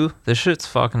myself. 2, this shit's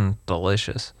fucking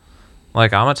delicious.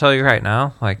 Like, I'm gonna tell you right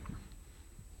now, like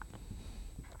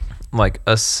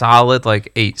a solid,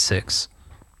 like, 8.6.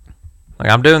 Like,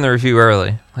 I'm doing the review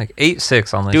early. Like,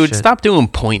 8.6 on this Dude, shit. stop doing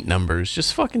point numbers.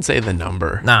 Just fucking say the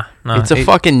number. Nah. It's a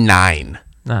fucking 9.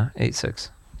 Nah, 8.6.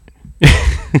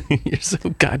 You're so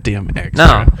goddamn extra.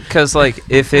 No, because, like,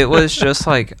 if it was just,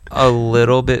 like, a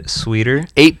little bit sweeter.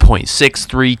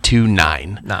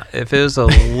 8.6329. Nah, if it was a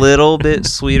little bit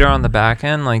sweeter on the back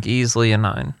end, like, easily a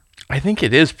 9. I think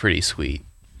it is pretty sweet.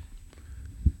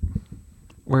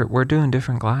 We're doing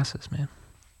different glasses, man.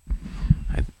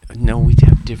 No, we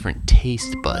have different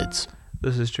taste buds.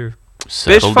 This is true.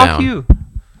 Settle Bitch, fuck down. you.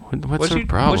 What's the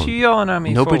problem? What you yelling at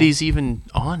me Nobody's even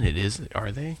on it,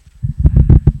 are they?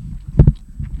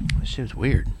 This shit's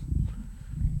weird.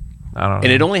 for? I don't know.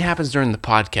 And it only happens during the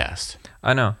podcast.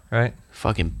 I know, right?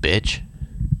 Fucking bitch.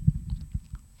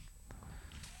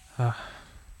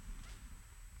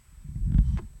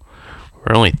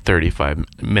 We're only 35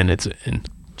 minutes in.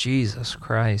 Jesus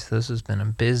Christ, this has been a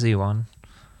busy one.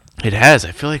 It has.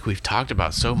 I feel like we've talked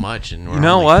about so much, and we're You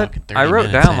know only what? fucking 30 I wrote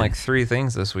minutes down in. like 3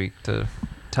 things this week to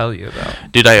tell you about.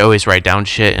 Dude, I always write down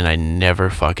shit, and I never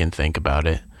fucking think about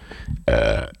it.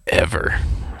 Ever.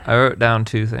 I wrote down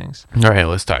 2 things. All right,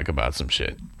 let's talk about some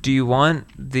shit. Do you want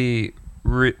the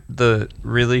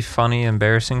really funny,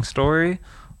 embarrassing story,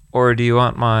 or do you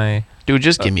want my Dude,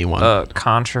 just give me one.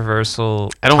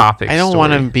 controversial I don't topic I don't story?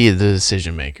 want to be the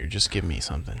decision maker. Just give me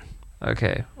something.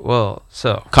 Okay, well,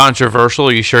 so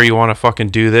Controversial. You sure you want to fucking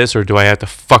do this, or do I have to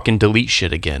fucking delete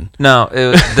shit again? no,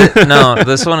 no,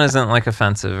 this one isn't like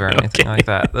offensive or anything like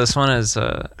that. This one is,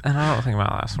 and I don't think my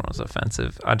last one was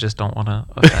offensive. I just don't want to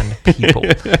offend people.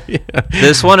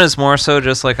 This one is more so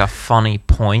just like a funny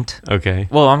point. Okay.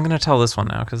 Well, I'm gonna tell this one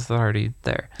now because they're already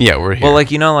there. Yeah, we're here. Well, like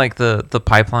like the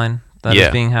pipeline that is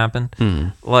being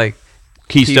happened, like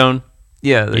Keystone.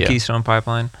 the Keystone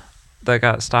pipeline that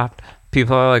got stopped.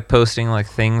 People are like posting like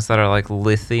things that are like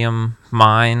lithium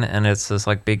mine, and it's this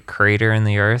like big crater in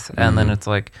the earth, and then it's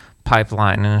like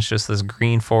pipeline, and it's just this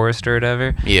green forest or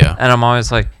whatever. Yeah. And I'm always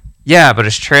like, yeah, but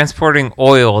it's transporting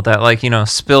oil that like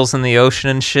spills in the ocean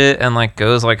and shit, and like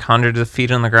goes like hundreds of feet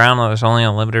in the ground that there's only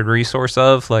a limited resource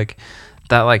of, like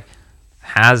that like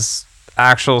has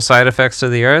actual side effects to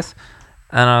the earth.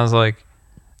 And I was like,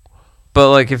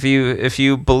 but like if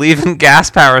you believe in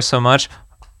gas power so much,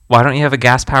 why don't you have a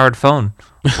gas-powered phone?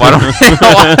 Why don't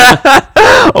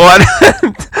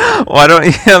why don't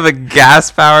you have a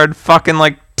gas-powered fucking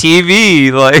like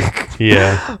TV? Like,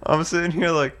 Yeah. I'm sitting here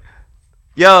like,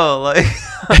 yo, like,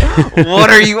 what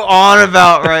are you on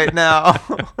about right now?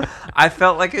 I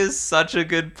felt like it was such a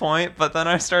good point, but then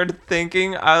I started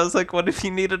thinking, I was like, what if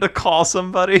you needed to call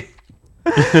somebody?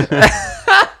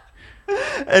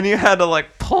 And you had to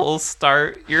like pull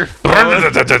start your phone. And then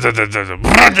you're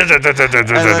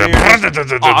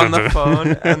just on the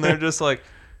phone, and they're just like,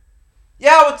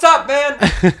 yeah, what's up, man?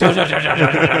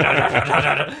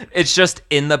 It's just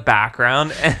in the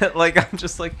background, and like I'm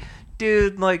just like,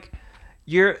 dude, like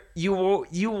you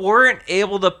weren't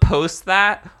able to post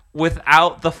that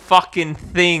without the fucking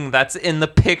thing that's in the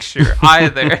picture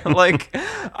either. Like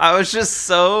I was just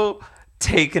so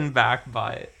taken back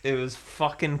by it. It was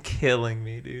fucking killing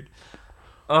me, dude.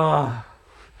 Ugh.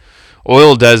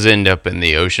 Oil does end up in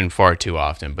the ocean far too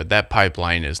often, but that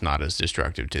pipeline is not as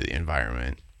destructive to the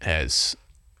environment as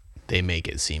they make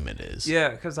it seem it is. Yeah,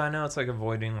 because I know it's like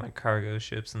avoiding like cargo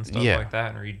ships and stuff like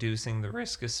that, and reducing the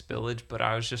risk of spillage. But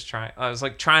I was just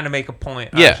trying to make a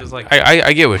point. Yeah, I was just like,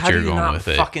 I get what how you're do you going not with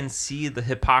it. fucking see the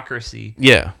hypocrisy?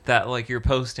 Yeah, that like you're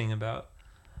posting about.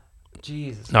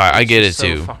 Jesus. No, I get it so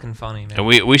too. Fucking funny, man. And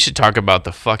we should talk about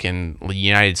the fucking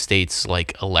United States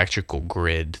like electrical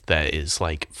grid that is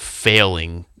like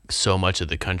failing so much of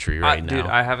the country right now. Dude,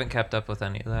 I haven't kept up with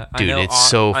any of that. Dude, it's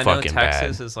so fucking bad.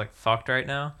 Texas is like fucked right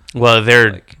now. Well,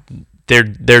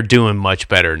 they're doing much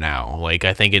better now. Like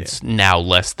I think it's now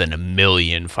less than 1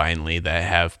 million finally that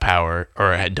have power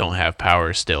or don't have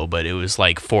power still, but it was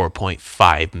like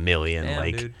 4.5 million. Damn,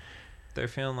 like, dude. They're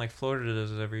feeling like Florida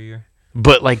does every year.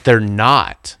 But like they're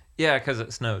not. Yeah, because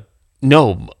it snowed.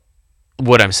 No,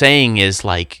 what I'm saying is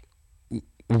like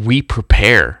we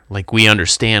prepare, like we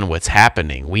understand what's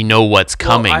happening. We know what's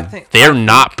coming. They're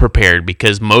not prepared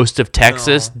because most of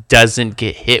Texas doesn't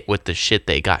get hit with the shit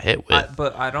they got hit with.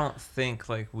 But I don't think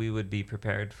like we would be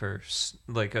prepared for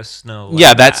like a snow.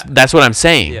 Yeah, that's what I'm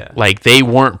saying. Yeah. Like they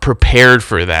weren't prepared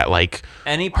for that. Like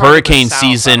hurricane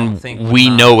season, we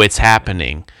know it's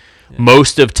happening. Yeah.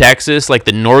 Most of Texas, like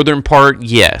the northern part,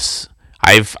 yes.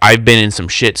 I've been in some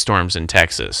shit storms in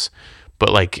Texas,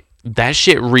 but like that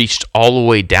shit reached all the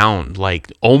way down,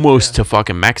 like almost to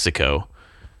fucking Mexico,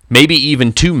 maybe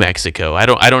even to Mexico. I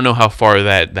don't know how far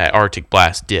that Arctic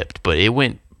blast dipped, but it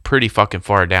went pretty fucking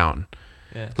far down.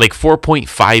 Yeah. Like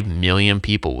 4.5 million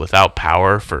people without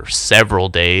power for several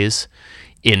days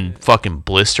in fucking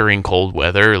blistering cold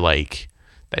weather. Like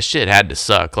that shit had to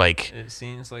suck. Like it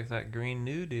seems like that Green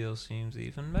New Deal seems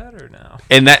even better now.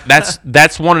 And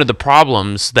that's one of the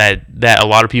problems that a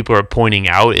lot of people are pointing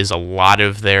out is a lot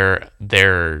of their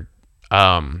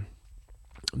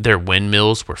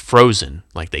windmills were frozen,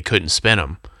 like they couldn't spin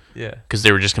them. Yeah. Because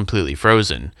they were just completely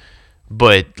frozen.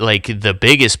 But like the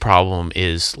biggest problem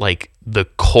is like the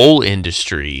coal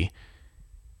industry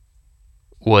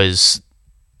was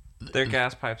their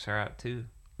gas pipes are out too.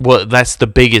 Well, that's the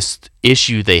biggest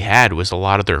issue they had was a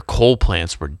lot of their coal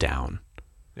plants were down.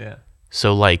 Yeah.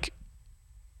 So like,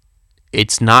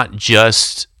 it's not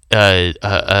just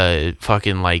a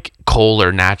fucking like coal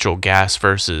or natural gas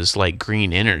versus like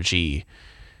green energy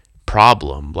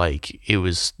problem. Like it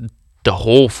was the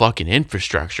whole fucking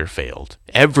infrastructure failed,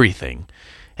 everything,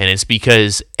 and it's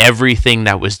because everything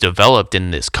that was developed in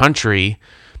this country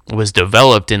was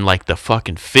developed in like the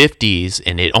fucking 50s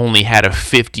and it only had a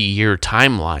 50-year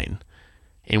timeline,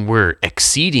 and we're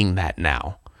exceeding that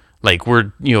now. Like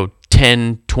we're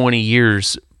 10 20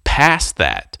 years past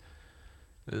that.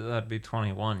 That'd be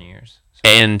 21 years. So.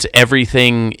 And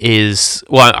everything is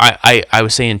I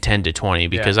was saying 10 to 20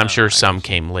 because I'm sure some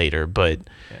came later, but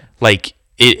like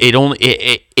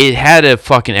it had a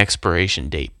fucking expiration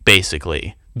date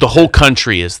basically. The whole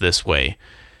country is this way.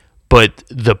 But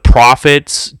the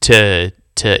profits to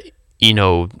you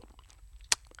know,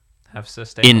 have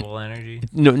sustainable energy.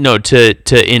 No,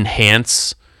 to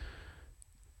enhance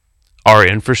our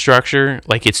infrastructure,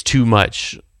 like it's too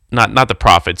much. Not the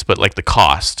profits, but like the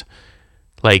cost.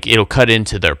 Like it'll cut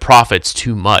into their profits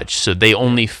too much, so they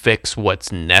only fix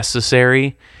what's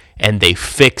necessary, and they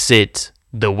fix it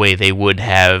the way they would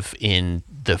have in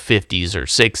the 50s or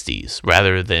 60s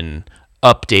rather than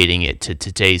updating it to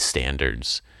today's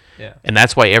standards. Yeah. And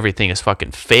that's why everything is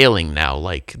fucking failing now.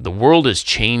 Like the world is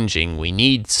changing. We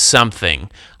need something.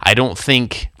 I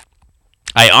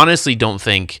honestly don't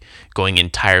think going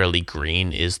entirely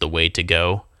green is the way to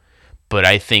go. But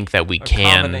I think that we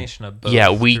can, combination of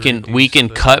both we can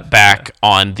cut back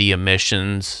on the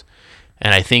emissions,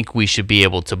 and I think we should be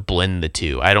able to blend the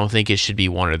two. I don't think it should be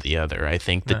one or the other. I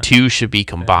think the two should be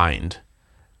combined.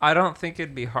 I don't think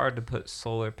it'd be hard to put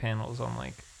solar panels on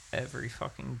like every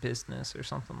fucking business or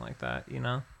something like that, you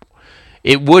know?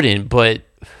 It wouldn't, but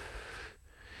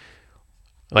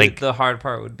like the hard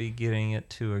part would be getting it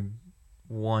to a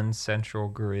one central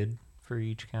grid for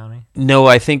each county. No,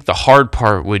 I think the hard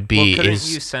part would be couldn't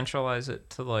you centralize it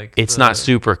to like it's not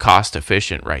super cost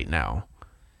efficient right now.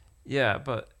 Yeah,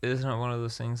 but isn't it one of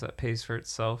those things that pays for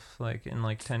itself like in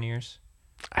like 10 years?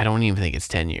 I don't even think it's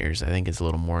 10 years. I think it's a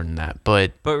little more than that.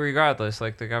 But regardless,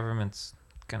 like the government's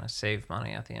gonna save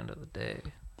money at the end of the day,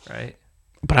 right?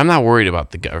 But I'm not worried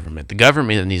about the government. The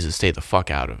government needs to stay the fuck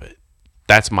out of it.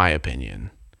 That's my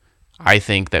opinion. I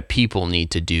think that people need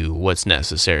to do what's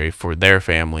necessary for their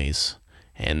families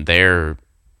and their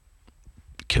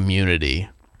community.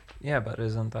 Yeah, but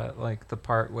isn't that like the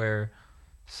part where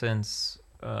since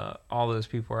all those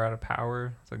people are out of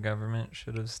power, the government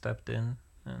should have stepped in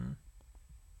and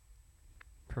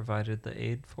provided the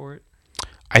aid for it?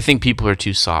 I think people are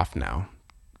too soft now.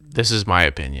 This is my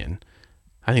opinion.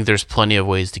 I think there's plenty of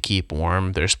ways to keep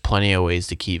warm. There's plenty of ways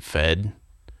to keep fed,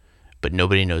 but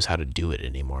nobody knows how to do it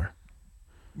anymore.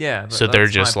 Yeah. But so they're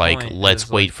just like, let's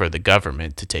wait for the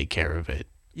government to take care of it.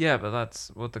 Yeah, but that's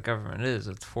what the government is.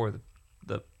 It's for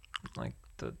the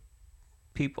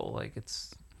people. Like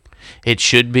it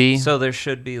should be. So there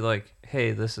should be like,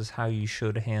 hey, this is how you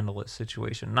should handle a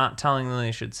situation. Not telling them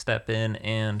they should step in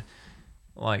and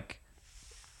like,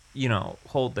 you know,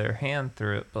 hold their hand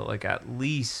through it, but like at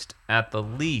the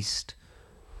least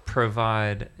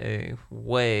provide a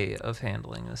way of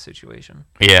handling the situation.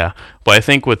 Yeah. Well, I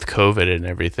think with COVID and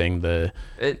everything,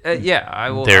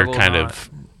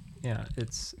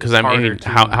 it's because I mean,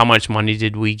 how much money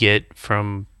did we get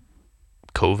from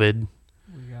COVID?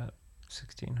 We got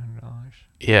 $1,600.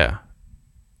 Yeah,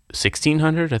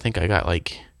 $1,600. I think I got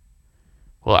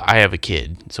well, I have a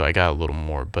kid, so I got a little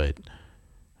more, but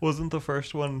wasn't the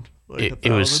first one like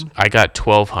it was? I got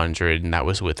 $1,200, and that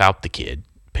was without the kid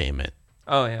payment.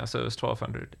 Oh yeah, so it was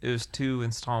 $1,200. It was 2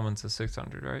 installments of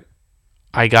 $600, right?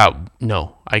 I got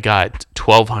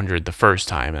 $1,200 the first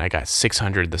time, and I got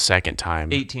 $600 the second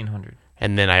time. $1,800.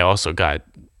 And then I also got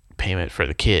payment for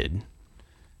the kid.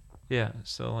 Yeah,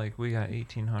 so like we got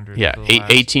 $1,800. Yeah,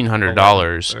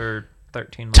 $1,800 or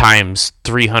 13 months. times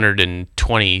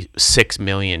 326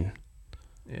 million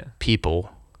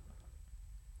people,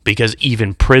 because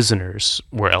even prisoners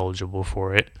were eligible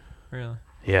for it. Really?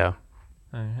 Yeah.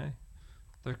 Hey,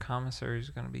 their commissary is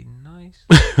gonna be nice,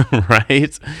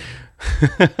 right?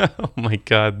 Oh my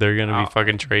god, they're gonna be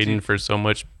fucking trading for so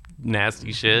much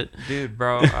nasty shit, dude,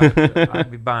 bro. I'd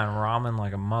be buying ramen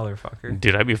like a motherfucker.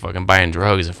 Dude, I'd be fucking buying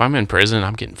drugs. If I'm in prison,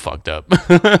 I'm getting fucked up.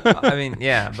 I mean,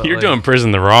 yeah, but you're doing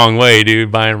prison the wrong way,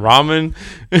 dude. Buying ramen.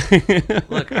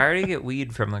 Look, I already get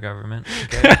weed from the government.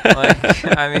 Okay,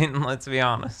 like, I mean, let's be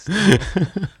honest.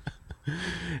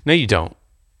 No, you don't.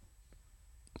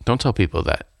 Don't tell people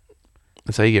that.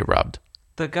 That's how you get robbed.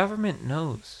 The government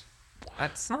knows.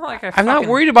 It's not like I'm not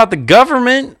worried about the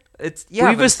government.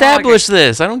 We've established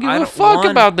this. I don't give a fuck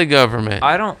about the government.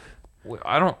 I don't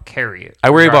carry it.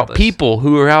 I worry about people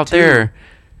who are out there.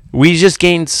 We just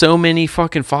gained so many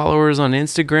fucking followers on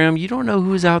Instagram. You don't know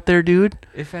who's out there, dude.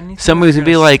 If anything, somebody's gonna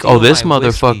be like, "Oh, this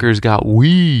motherfucker's got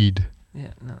weed."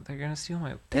 Yeah, no, they're gonna steal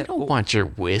my. They don't want your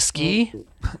whiskey.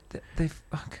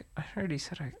 I already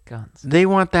said I had guns. They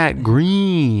want that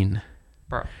green,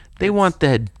 bro. They want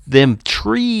them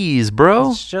trees,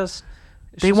 bro.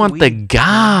 They want the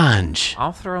ganj.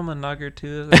 I'll throw them a nug or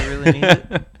two if they really need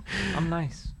it. I'm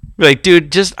nice. Like,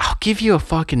 dude, I'll give you a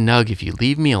fucking nug if you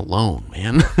leave me alone,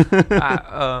 man.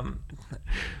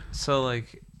 So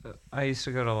like, I used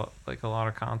to go to like a lot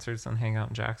of concerts and hang out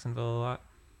in Jacksonville a lot.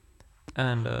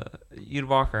 And you'd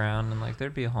walk around and like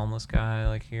there'd be a homeless guy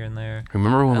like here and there.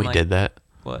 Remember when we did that?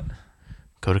 What?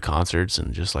 Go to concerts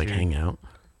and just like hang out.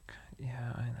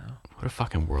 Yeah, I know. What a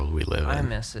fucking world we live in. I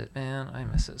miss it, man. I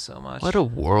miss it so much. What a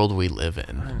world we live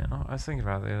in. I know. I was thinking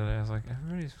about it the other day. I was like,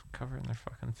 everybody's covering their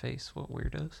fucking face. What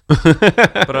weirdos.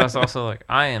 But I was also like,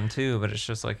 I am too, but it's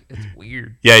just like, it's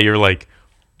weird. Yeah, you're like,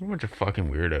 a bunch of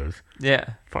fucking weirdos.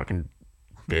 Yeah. Fucking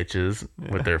bitches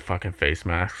with their fucking face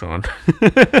masks on.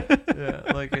 Yeah,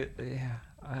 like it. Yeah.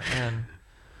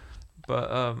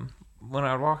 But when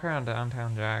I would walk around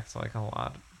downtown Jax, like a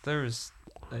lot, there was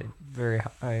a very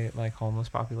high like homeless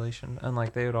population, and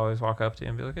like they would always walk up to you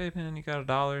and be like, "Hey man, you got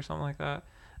 $1 or something like that?"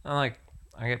 And like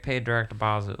I get paid direct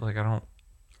deposit, like I don't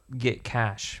get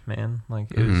cash, man. Like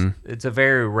it's a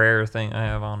very rare thing I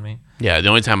have on me. Yeah, the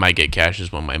only time I get cash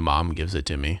is when my mom gives it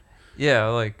to me. Yeah,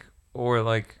 like or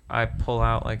like I pull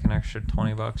out like an extra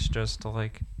 $20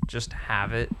 just to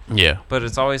have it. Yeah. But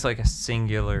it's always like a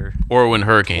singular. Or when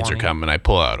hurricanes 20. are coming, I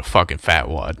pull out a fucking fat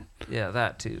wad. Yeah,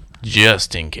 that too.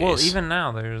 Just in case. Well, even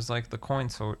now there's like the coin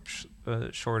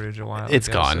shortage a while. It's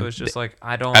ago, gone. So it's just like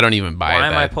I don't even buy why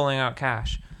that. am I pulling out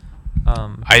cash?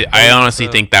 I honestly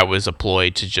think that was a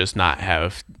ploy to just not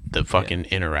have the fucking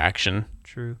interaction.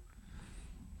 True.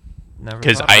 Never.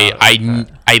 Because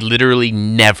I literally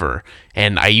never,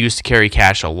 and I used to carry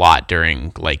cash a lot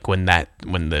during like when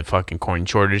the fucking coin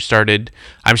shortage started.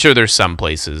 I'm sure there's some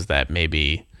places that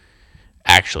maybe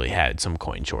actually had some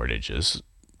coin shortages,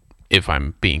 if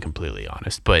I'm being completely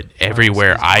honest. But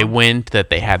everywhere I went that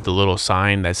they had the little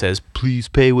sign that says "Please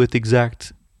pay with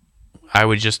exact," I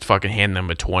would just fucking hand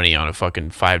them a 20 on a fucking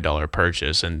 $5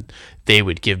 purchase, and they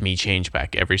would give me change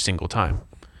back every single time.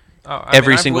 Oh,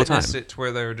 Every I've single time. witnessed it to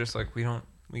where they were just like,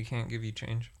 we can't give you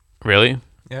change. Really?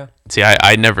 Yeah. See,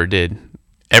 I never did.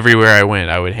 Everywhere I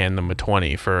went, I would hand them a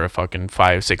 20 for a fucking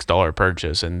 $5-6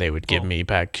 purchase, and they would give me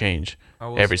back change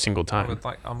every single time.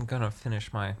 I'm gonna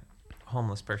finish my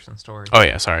homeless person story. Oh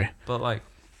yeah, sorry. But like,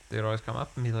 they'd always come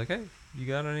up and be like, "Hey, you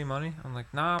got any money?" I'm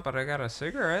like, "Nah, but I got a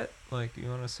cigarette. Like, you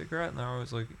want a cigarette?" And they're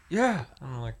always like, "Yeah."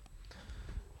 And I'm like,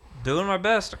 doing my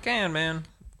best I can, man.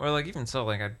 Or like, even so,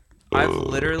 like I've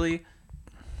literally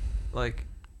like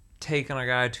taken a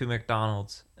guy to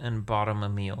McDonald's and bought him a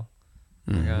meal.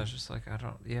 Like, I was just like, I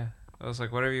was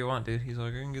like, whatever you want, dude. He's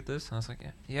like, I can get this. And I was like,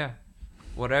 yeah.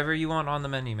 Whatever you want on the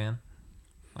menu, man.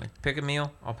 Like, pick a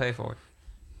meal, I'll pay for it.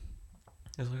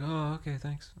 He was like, oh, okay,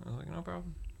 thanks. I was like, no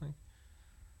problem. Like,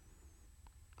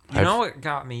 you know what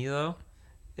got me, though,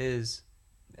 is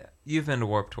you've been to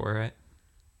Warped Tour, right?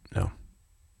 No.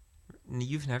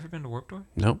 You've never been to Warped Tour?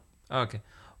 Nope. Oh, okay.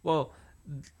 Well,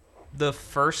 the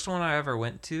first one I ever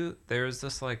went to, there was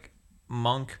this, like,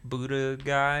 monk Buddha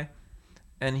guy,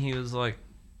 and he was like,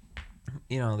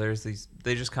 you know, there's these,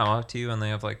 they just come up to you and they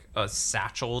have like a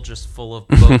satchel just full of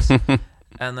books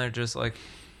and they're just like,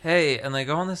 hey, and they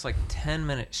go on this like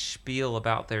 10-minute spiel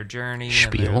about their journey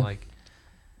and their like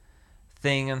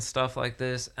thing and stuff like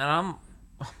this, and I'm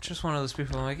just one of those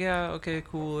people. I'm like, yeah, okay,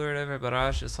 cool or whatever, but I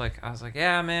was like,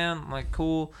 yeah, man, I'm like,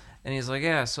 cool. And he's like,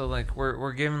 yeah, so like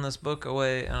we're giving this book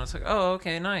away, and I was like, oh,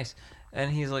 okay, nice.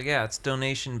 And he's like, yeah, it's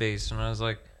donation based, and I was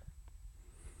like,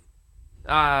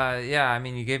 yeah, I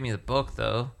mean, you gave me the book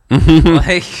though.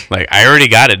 like I already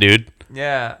got it, dude.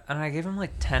 Yeah, and I gave him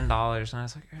like $10, and I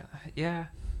was like, yeah,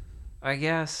 I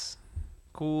guess,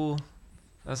 cool.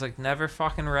 I was like, never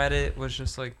fucking read it. Was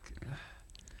just like,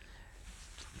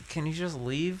 can you just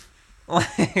leave?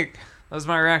 Like, that was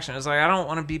my reaction. I was like, I don't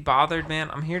want to be bothered, man.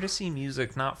 I'm here to see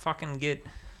music, not fucking get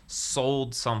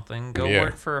sold something. Go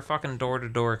work for a fucking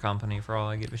door-to-door company for all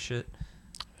I give a shit.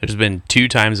 There's been 2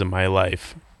 times in my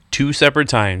life, 2 separate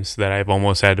times, that I've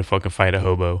almost had to fucking fight a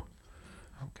hobo.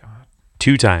 Oh, God.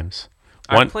 2 times.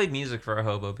 I played music for a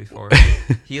hobo before.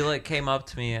 He like came up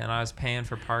to me and I was paying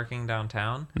for parking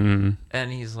downtown. Mm-hmm.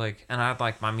 And he's like, and I had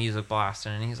like my music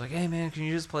blasting, and he's like, hey man, can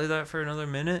you just play that for another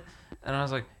minute? And I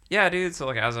was like, yeah, dude. So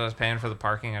like as I was paying for the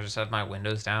parking, I just had my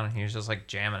windows down and he was just like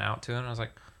jamming out to it. And I was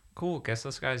like, cool. Guess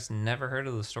this guy's never heard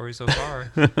of the story so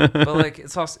far. But like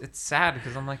it's sad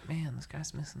because I'm like, man, this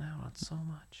guy's missing out on so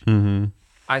much. Mm-hmm.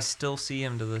 I still see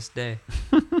him to this day.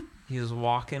 He was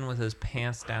walking with his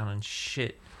pants down and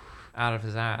shit out of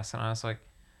his ass, and I was like,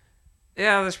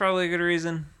 yeah, there's probably a good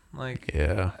reason. Like,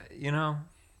 yeah, you know,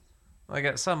 like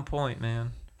at some point,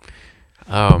 man.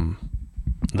 I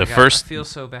feel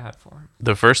so bad for him.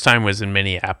 The first time was in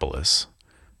Minneapolis.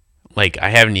 Like, I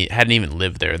hadn't even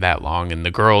lived there that long, and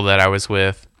the girl that I was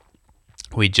with,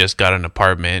 we just got an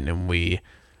apartment, and we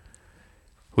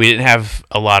didn't have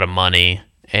a lot of money,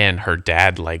 and her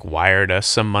dad like wired us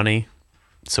some money,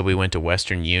 so we went to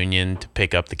Western Union to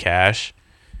pick up the cash.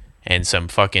 And some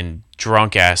fucking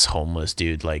drunk ass homeless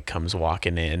dude like comes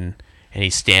walking in, and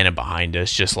he's standing behind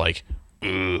us just like,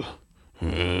 ugh,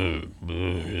 He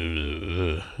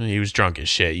was drunk as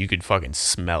shit. You could fucking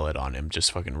smell it on him,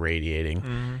 just fucking radiating.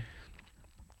 Mm-hmm.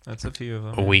 That's a few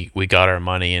of them. We got our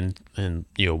money and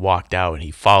walked out, and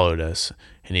he followed us,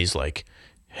 and he's like,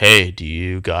 "Hey, do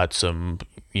you got some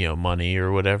money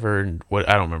or whatever?" And what,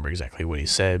 I don't remember exactly what he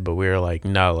said, but we were like,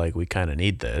 "No, like we kind of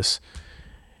need this."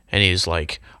 And he's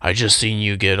like, "I just seen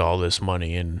you get all this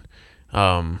money," and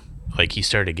like he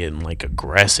started getting like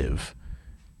aggressive,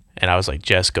 and I was like,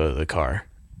 "Jess, go to the car."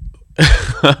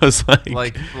 I was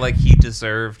like he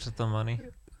deserved the money.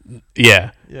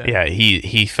 Yeah.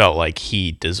 He felt like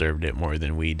he deserved it more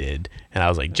than we did, and I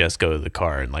was like, "Just go to the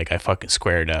car." And like I fucking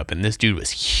squared up, and this dude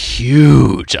was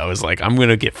huge. I was like, "I'm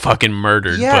gonna get fucking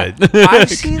murdered." Yeah, but I've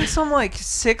seen some like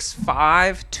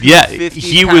 6'5", 250 yeah,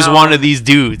 he was one of these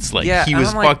dudes. Like Yeah, he and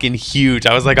was I'm like, fucking huge.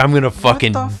 I was like, "I'm gonna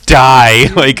fucking the fuck, die."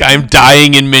 dude? Like I'm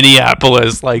dying in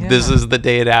Minneapolis. Like this Yeah. is the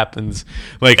day it happens.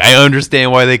 Like I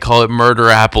understand why they call it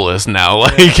Murderapolis now.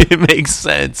 Like it makes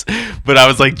sense. But I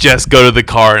was like, "Just go to the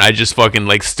car," and I just fucking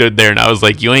like stood there, and I was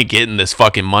like, "You ain't getting this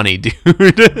fucking money,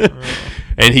 dude."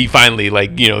 And he finally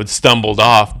like stumbled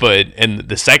off. And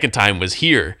the second time was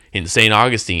here in St.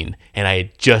 Augustine, and I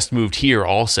had just moved here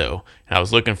also, and I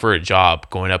was looking for a job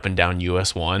going up and down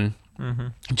US 1,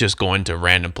 just going to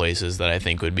random places that I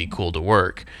think would be cool to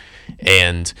work.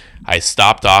 And I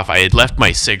stopped off. I had left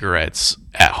my cigarettes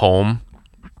at home,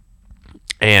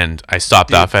 and I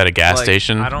stopped off at a gas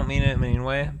station. I don't mean it in a mean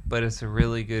way, but it's a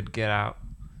really good get out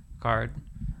card.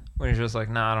 When you're just like,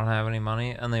 "Nah, I don't have any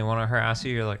money," and they want to harass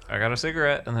you, you're like, "I got a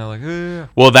cigarette," and they're like, "Yeah."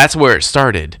 Well, that's where it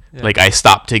started. Yeah. Like I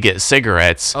stopped to get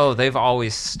cigarettes. Oh, they've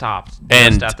always stopped just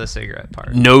And at the cigarette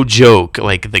part. No joke.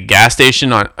 Like the gas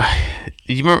station on,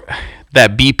 you remember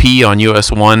that BP on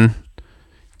US 1? You know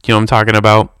what I'm talking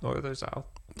about? North or south?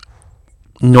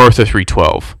 North of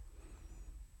 312.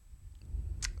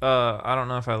 I don't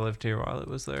know if I lived here while it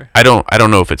was there. I don't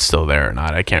know if it's still there or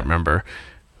not. I can't remember.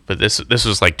 But this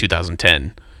was like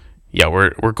 2010. Yeah,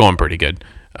 we're going pretty good.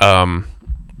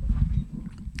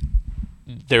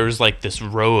 There was like this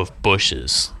row of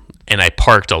bushes, and I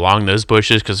parked along those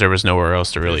bushes because there was nowhere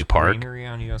else to really There's park. greenery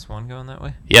on US 1 going that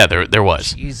way? Yeah, there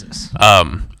was. Jesus.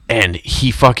 And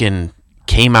he fucking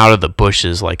came out of the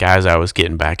bushes like as I was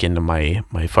getting back into my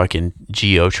fucking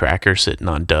Geo tracker sitting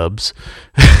on Dubs.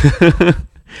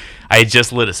 I had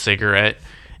just lit a cigarette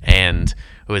and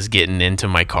was getting into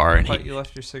my car, and I thought you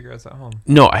left your cigarettes at home.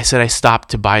 No, I said I stopped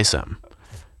to buy some.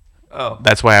 Oh.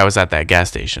 That's why I was at that gas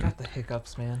station. Got the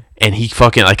hiccups, man. And he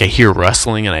fucking, like, I hear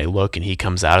rustling, and I look, and he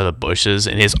comes out of the bushes,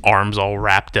 and his arms all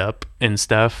wrapped up and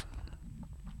stuff.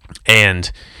 And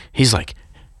he's like,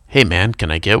 "Hey, man, can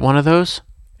I get one of those?"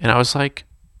 And I was like,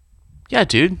 "Yeah,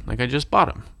 dude. Like, I just bought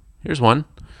them. Here's one."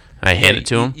 And I hand it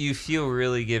to him. You feel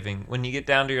really giving. When you get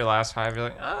down to your last five, you're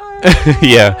like,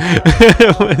 Yeah.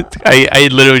 I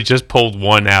literally just pulled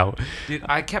one out. Dude,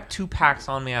 I kept 2 packs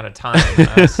on me at a time. And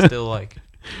I was still like,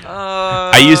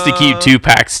 I used to keep 2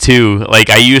 packs too. Like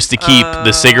I used to keep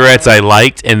the cigarettes I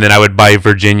liked, and then I would buy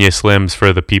Virginia Slims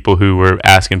for the people who were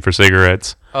asking for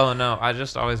cigarettes. Oh no, I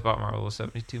just always bought Marlboro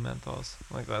 72 menthols.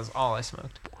 Like that's all I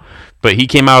smoked. But he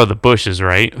came out of the bushes,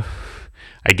 right?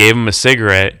 I gave him a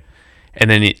cigarette, and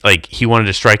then he wanted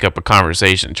to strike up a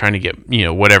conversation, trying to get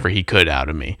whatever he could out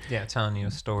of me. Yeah, telling you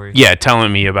a story. Yeah,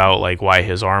 telling me about like why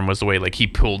his arm was the way. Like he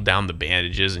pulled down the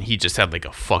bandages, and he just had like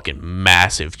a fucking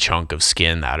massive chunk of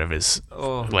skin out of his.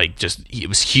 It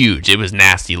was huge. It was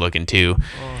nasty looking too.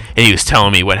 And he was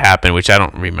telling me what happened, which I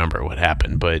don't remember what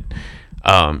happened, but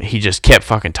he just kept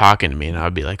fucking talking to me, and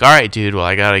I'd be like, "All right, dude, well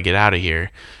I gotta get out of here."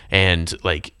 And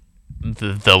like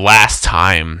the last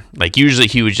time, like usually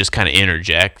he would just kind of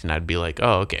interject, and I'd be like,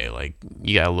 "Oh, okay, like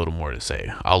you got a little more to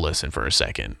say. I'll listen for a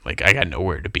second. Like I got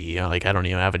nowhere to be. Like I don't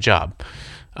even have a job."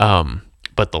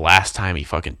 But the last time he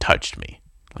fucking touched me,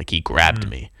 like he grabbed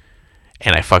me,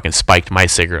 and I fucking spiked my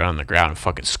cigarette on the ground and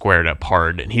fucking squared up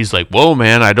hard. And he's like, "Whoa,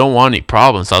 man, I don't want any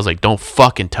problems." I was like, "Don't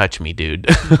fucking touch me, dude."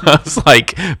 I was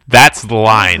like, "That's the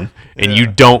line, and you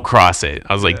don't cross it."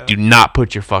 I was like, "Do not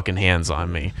put your fucking hands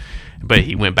on me." But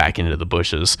he went back into the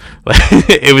bushes.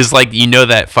 It was like,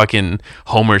 that fucking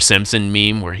Homer Simpson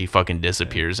meme where he fucking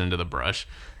disappears into the brush.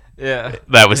 Yeah.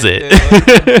 That was it. It would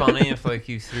have been funny if like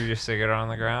you threw your cigarette on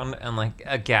the ground and like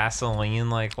a gasoline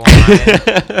like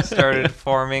line started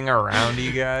forming around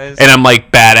you guys. And I'm like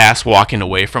badass walking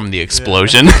away from the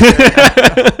explosion.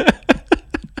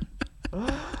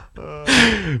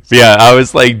 Yeah, I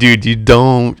was like, "Dude, you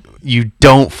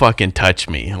don't fucking touch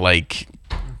me." Like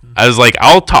I was like,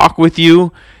 "I'll talk with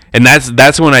you." And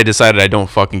that's when I decided I don't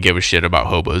fucking give a shit about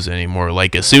hobos anymore.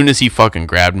 Like as soon as he fucking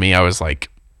grabbed me, I was like,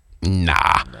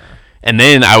 nah. And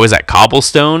then I was at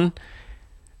Cobblestone,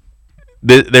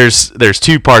 there's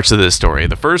two parts of this story.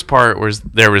 The first part was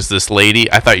there was this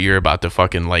lady. I thought you were about to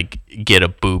fucking like get a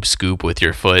boob scoop with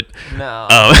your foot. No.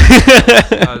 Oh.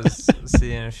 I was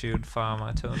seeing if she would file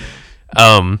my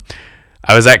toenails.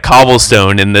 I was at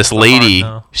Cobblestone, and this lady,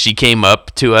 no. she came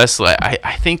up to us. Like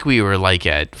I think we were like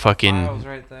at fucking. I was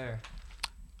right there.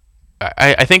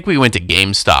 I think we went to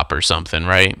GameStop or something,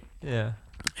 right? Yeah.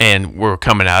 And we're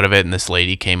coming out of it, and this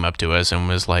lady came up to us and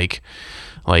was like,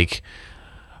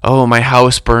 oh, my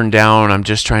house burned down. I'm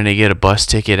just trying to get a bus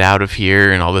ticket out of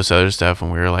here and all this other stuff.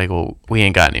 And we were like, well, we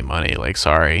ain't got any money. Like,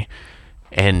 sorry.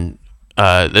 And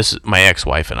this is my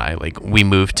ex-wife and I, like, we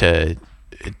moved to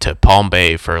Palm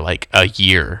Bay for like a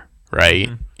year, right?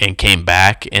 Mm-hmm. And came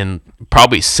back, and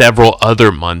probably several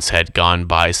other months had gone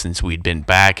by since we'd been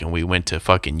back, and we went to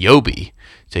fucking Yobi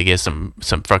to get some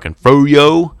fucking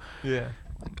froyo. Yeah.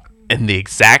 And the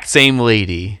exact same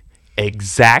lady,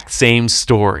 exact same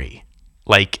story,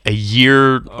 like a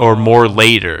year or more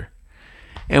later.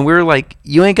 And we were like,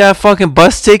 you ain't got a fucking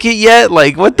bus ticket yet?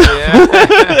 Like, what the?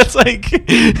 Yeah. It's like,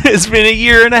 it's been a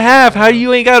year and a half. How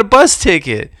you ain't got a bus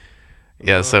ticket?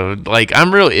 Yeah, so, like,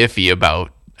 I'm real iffy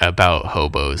about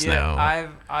hobos now.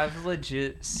 I've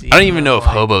legit seen I don't even know if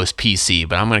hobo's PC,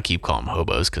 but I'm going to keep calling them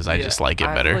hobos because I just like it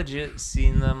better. I've legit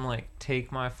seen them, like,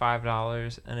 take my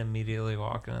 $5 and immediately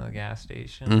walk into the gas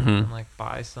station and, like,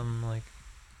 buy some, like...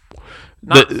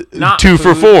 Not 2 food.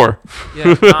 for $4.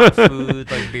 Yeah, not food,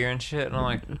 like beer and shit. And I'm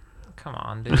like, come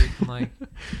on, dude. Like,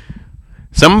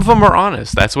 some of them are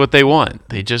honest. That's what they want.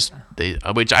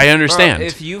 Which I understand. Bro,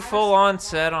 if you full on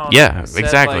said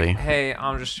exactly. Like, hey,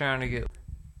 I'm just trying to get.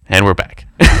 And we're back.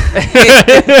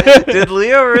 Did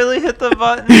Leo really hit the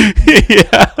button?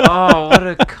 Yeah. Oh, what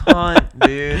a cunt,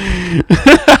 dude.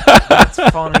 That's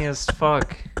funny as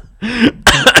fuck. I'm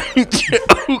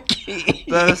joking.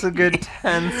 That was a good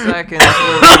 10 seconds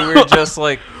where we were just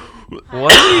like,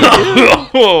 what are you doing?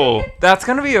 Oh. That's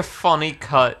going to be a funny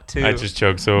cut, too. I just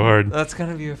choked so hard. That's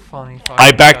going to be a funny fucking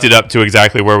I backed cut. it up to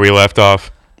exactly where we left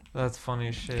off. That's funny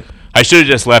as shit. I should have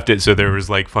just left it so there was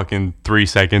like fucking 3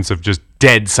 seconds of just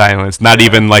dead silence. Not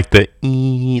even like the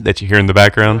ee that you hear in the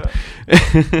background.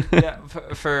 Yeah,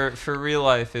 for real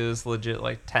life, it was legit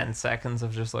like 10 seconds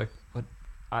of just like, what?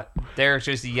 Derek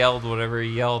just yelled whatever he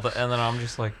yelled, and then I'm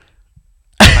just like,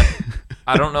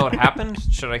 I don't know what happened.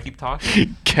 Should I keep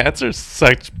talking? Cats are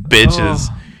such bitches.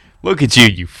 Oh. Look at you,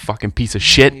 you fucking piece of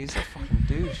shit. He's a fucking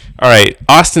douche. All right,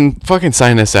 Austin, fucking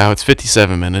sign us out. It's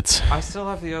 57 minutes. I still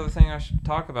have the other thing I should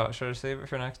talk about. Should I save it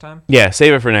for next time? Yeah,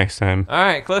 save it for next time. All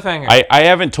right, cliffhanger. I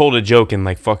haven't told a joke in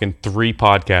like fucking 3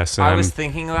 podcasts. And I was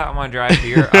thinking of that on my drive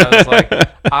here.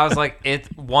 I was like,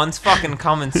 one's fucking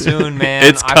coming soon, man.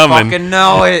 It's coming. I fucking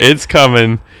know it. It's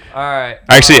coming. All right.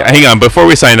 Actually, hang on. Before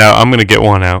we sign out, I'm going to get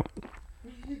one out.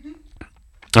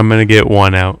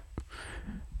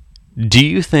 Do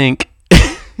you think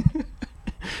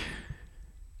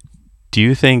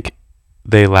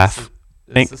they laugh?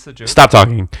 Is this a joke? Stop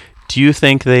talking. Do you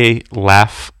think they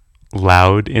laugh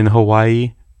loud in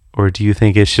Hawaii, or do you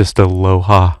think it's just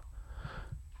aloha?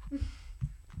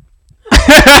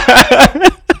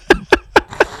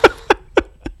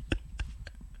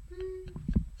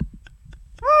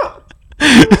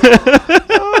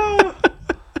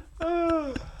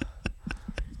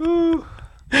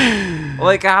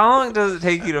 Like, how long does it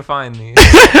take you to find these?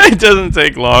 It doesn't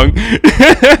take long.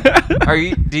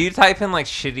 Do you type in like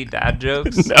shitty dad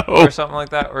jokes? No. Or something like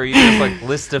that? Or are you just like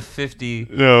list of 50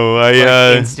 No,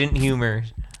 instant humor?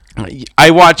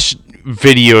 I watch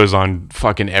videos on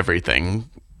fucking everything.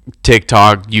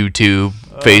 TikTok, YouTube,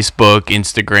 Facebook,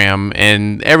 Instagram,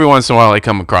 and every once in a while I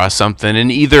come across something,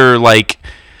 and either like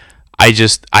I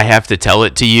have to tell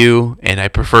it to you, and I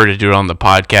prefer to do it on the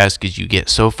podcast because you get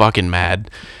so fucking mad.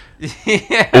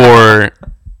 Yeah.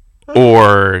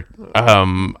 Or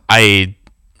I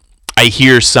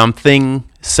hear something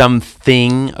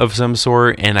of some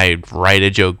sort, and I write a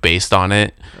joke based on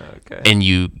it, and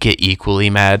you get equally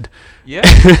mad. Yeah,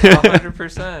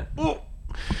 100%. You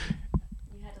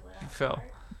fell.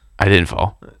 I didn't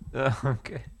fall.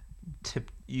 Okay.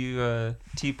 You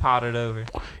teapotted over.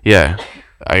 Yeah.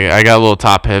 I got a little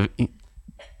top heavy.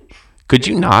 Could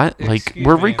you not? Like,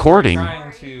 we're recording.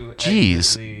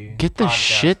 Jeez. Get the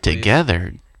shit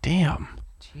together. Damn.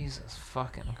 Jesus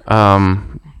fucking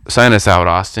Christ. Sign us out,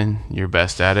 Austin. You're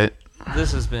best at it.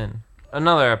 This has been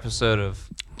another episode of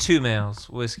Two Males,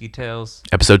 Whiskey Tales.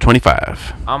 Episode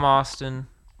 25. I'm Austin.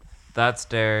 That's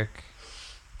Derek.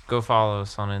 Go follow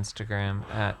us on Instagram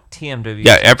at TMW.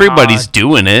 Yeah, everybody's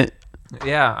doing it.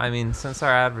 Yeah, I mean, since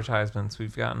our advertisements,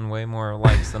 we've gotten way more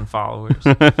likes than followers.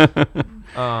 So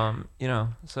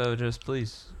just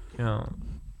please,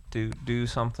 do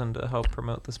something to help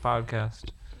promote this podcast.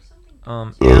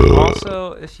 And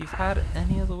also, if you've had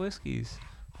any of the whiskeys,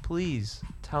 please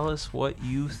tell us what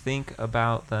you think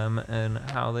about them and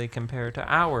how they compare to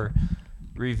our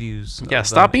reviews. Yeah,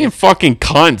 stop being fucking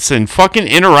cunts and fucking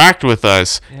interact with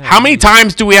us. Yeah, how many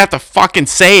times do we have to fucking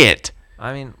say it?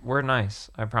 I mean, we're nice,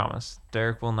 I promise.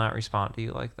 Derek will not respond to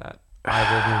you like that. I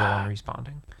will be the one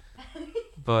responding.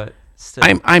 But still.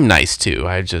 I'm nice too.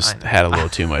 I just had a little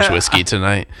too much whiskey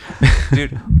tonight.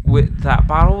 Dude, that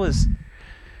bottle was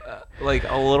like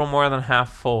a little more than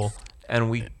half full, and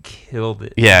we killed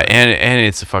it. Yeah, and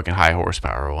it's a fucking high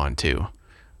horsepower one too.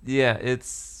 Yeah,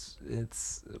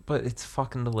 but it's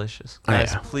fucking delicious.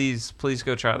 Guys, please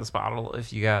go try this bottle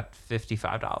if you got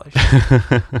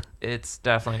 $55. It's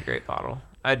definitely a great bottle.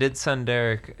 I did send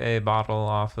Derek a bottle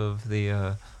off of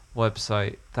the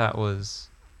website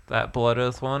that Blood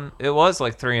Oath one. It was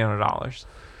like $300,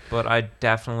 but I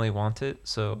definitely want it,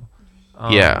 so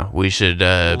yeah, we should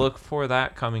look for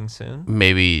that coming soon.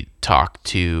 Maybe talk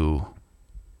to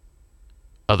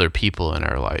other people in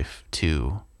our life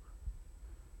to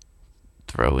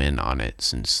throw in on it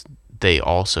since they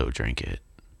also drink it.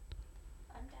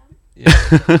 I'm down.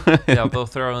 Yeah, they'll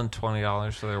throw in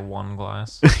 $20 for their one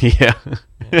glass. Yeah.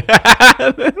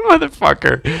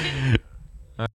 Motherfucker.